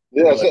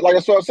 Yeah, so But, like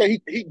I say,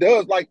 he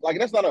does like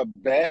that's not a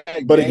bad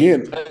but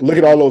game. again, look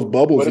at all those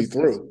bubbles But he it's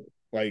threw.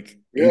 Like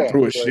he yeah,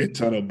 threw a but shit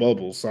ton of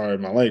bubbles. Sorry,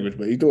 my language,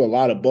 but he threw a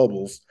lot of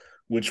bubbles,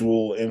 which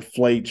will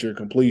inflate your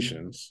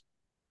completions.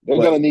 they're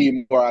But gonna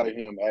need more out of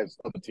him as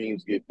other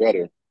teams get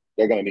better.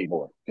 They're gonna need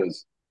more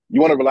because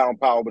you want to rely on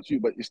Powell, but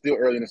you're still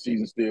early in the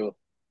season still,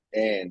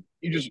 and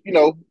you just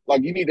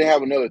like you need to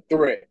have another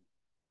threat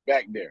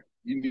back there.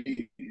 You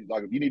need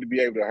to be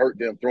able to hurt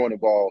them throwing the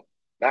ball,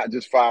 not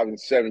just 5 and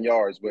 7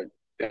 yards, but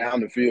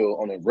down the field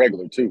on a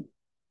regular too.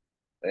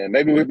 And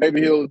maybe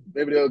they'll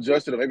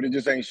adjust it, or maybe they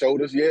just ain't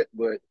showed us yet.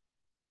 But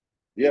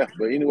yeah,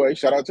 but anyway,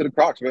 shout out to the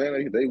Crocs,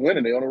 man. They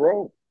winning. They on the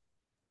road.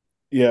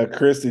 yeah,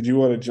 Chris, did you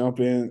want to jump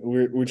in?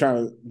 We're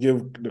trying to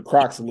give the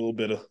Crocs a little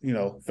bit of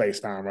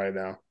FaceTime right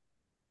now.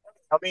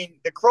 I mean,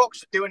 the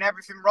Crocs are doing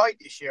everything right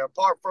this year,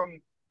 apart from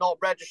not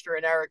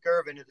registering Eric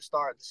Irvin at the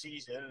start of the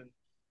season and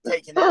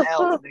taking that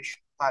L when they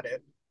should have had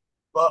it.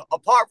 But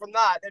apart from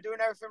that, they're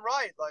doing everything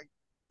right. Like,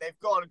 they've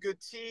got a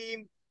good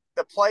team.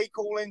 The play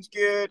calling's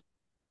good.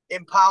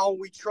 In Powell,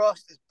 we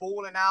trust, is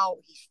balling out.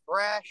 He's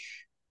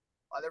fresh.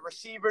 The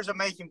receivers are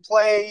making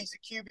plays.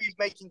 The QB's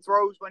making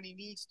throws when he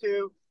needs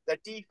to. The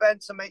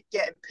defense are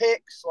getting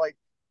picks. Like,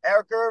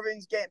 Eric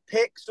Irvin's getting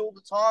picks all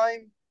the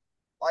time.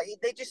 Like,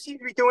 they just seem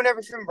to be doing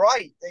everything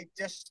right. They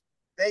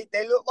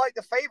look like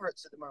the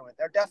favorites at the moment.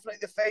 They're definitely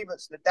the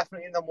favorites. They're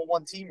definitely the number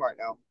one team right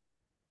now.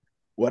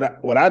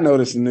 What I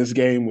noticed in this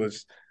game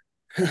was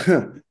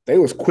they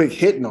was quick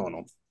hitting on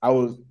them.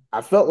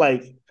 I felt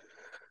like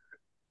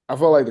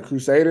the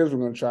Crusaders were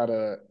going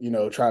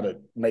to try to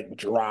make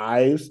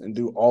drives and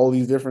do all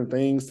these different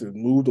things to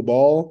move the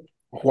ball,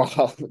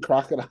 while the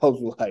Crocodiles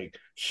were like,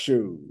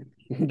 shoot,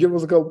 give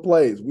us a couple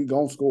plays. We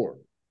going to score.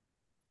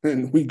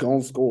 And we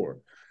going to score.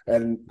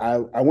 And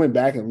I went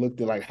back and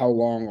looked at like how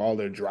long all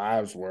their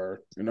drives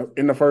were.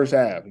 In the first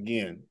half.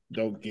 Again,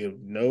 don't give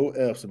no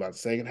F's about the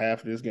second half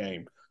of this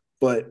game.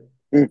 But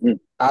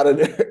out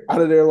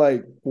of their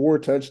like 4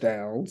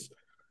 touchdowns,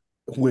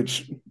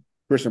 which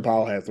Christian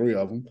Powell had 3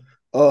 of them.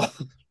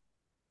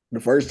 The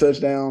first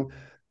touchdown,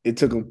 it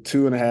took them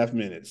 2.5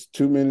 minutes,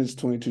 2 minutes,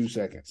 22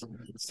 seconds.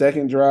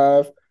 Second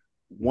drive,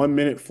 1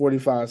 minute,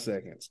 45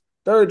 seconds.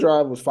 Third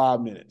drive was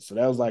 5 minutes. So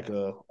that was like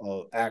a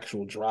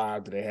actual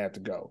drive that they had to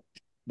go.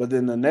 But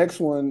then the next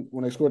one,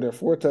 when they scored their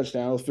 4th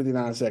touchdown, it was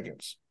 59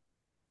 seconds.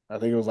 I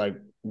think it was like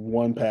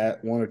one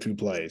or two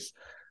plays.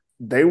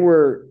 They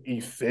were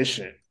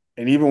efficient.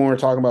 And even when we were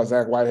talking about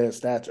Zach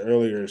Whitehead's stats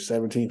earlier,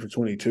 17 for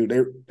 22,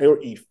 they were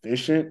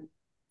efficient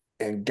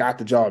and got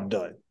the job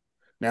done.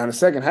 Now, in the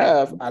second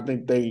half, I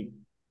think they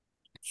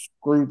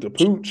screwed the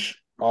pooch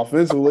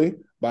offensively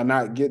by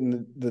not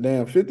getting the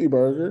damn 50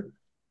 burger.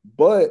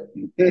 But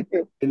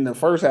in the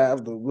first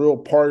half, the real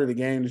part of the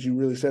game that you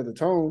really set the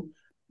tone,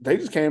 they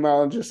just came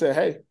out and just said,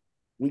 hey,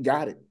 we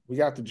got it. We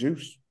got the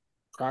juice.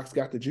 Crocs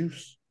got the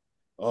juice.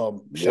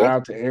 Shout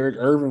out to Eric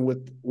Irvin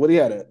with what he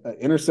had an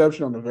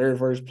interception on the very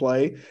first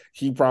play.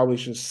 He probably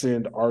should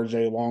send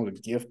RJ Long a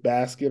gift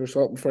basket or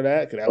something for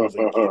that, because that was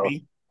a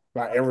gimme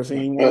if I ever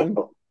seen one.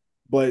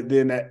 But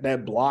then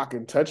that block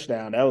and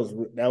touchdown, that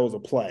was a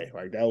play.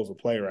 Like, that was a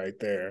play right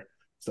there.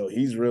 So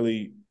he's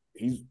a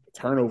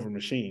turnover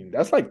machine.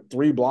 That's like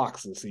 3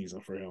 blocks this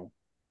season for him.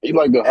 He's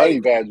like the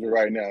honey badger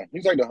right now.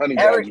 He's like the honey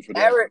badger for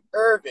them. Eric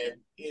Irvin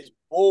is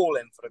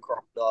balling for the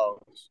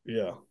Crocodiles.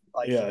 Yeah.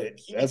 Like, yeah,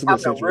 that's a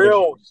good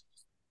situation.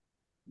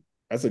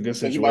 That's a good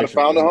situation. He might have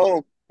found a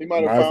home. He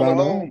might have found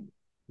a home.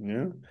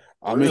 Yeah.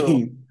 I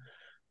mean,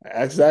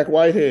 ask Zach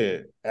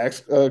Whitehead.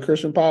 Ask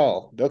Christian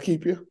Powell. They'll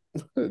keep you.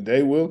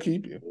 They will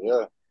keep you.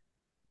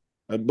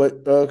 Yeah.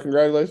 But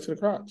congratulations to the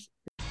Crocs.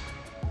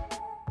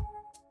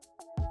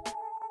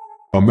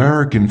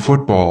 American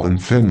football in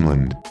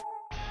Finland.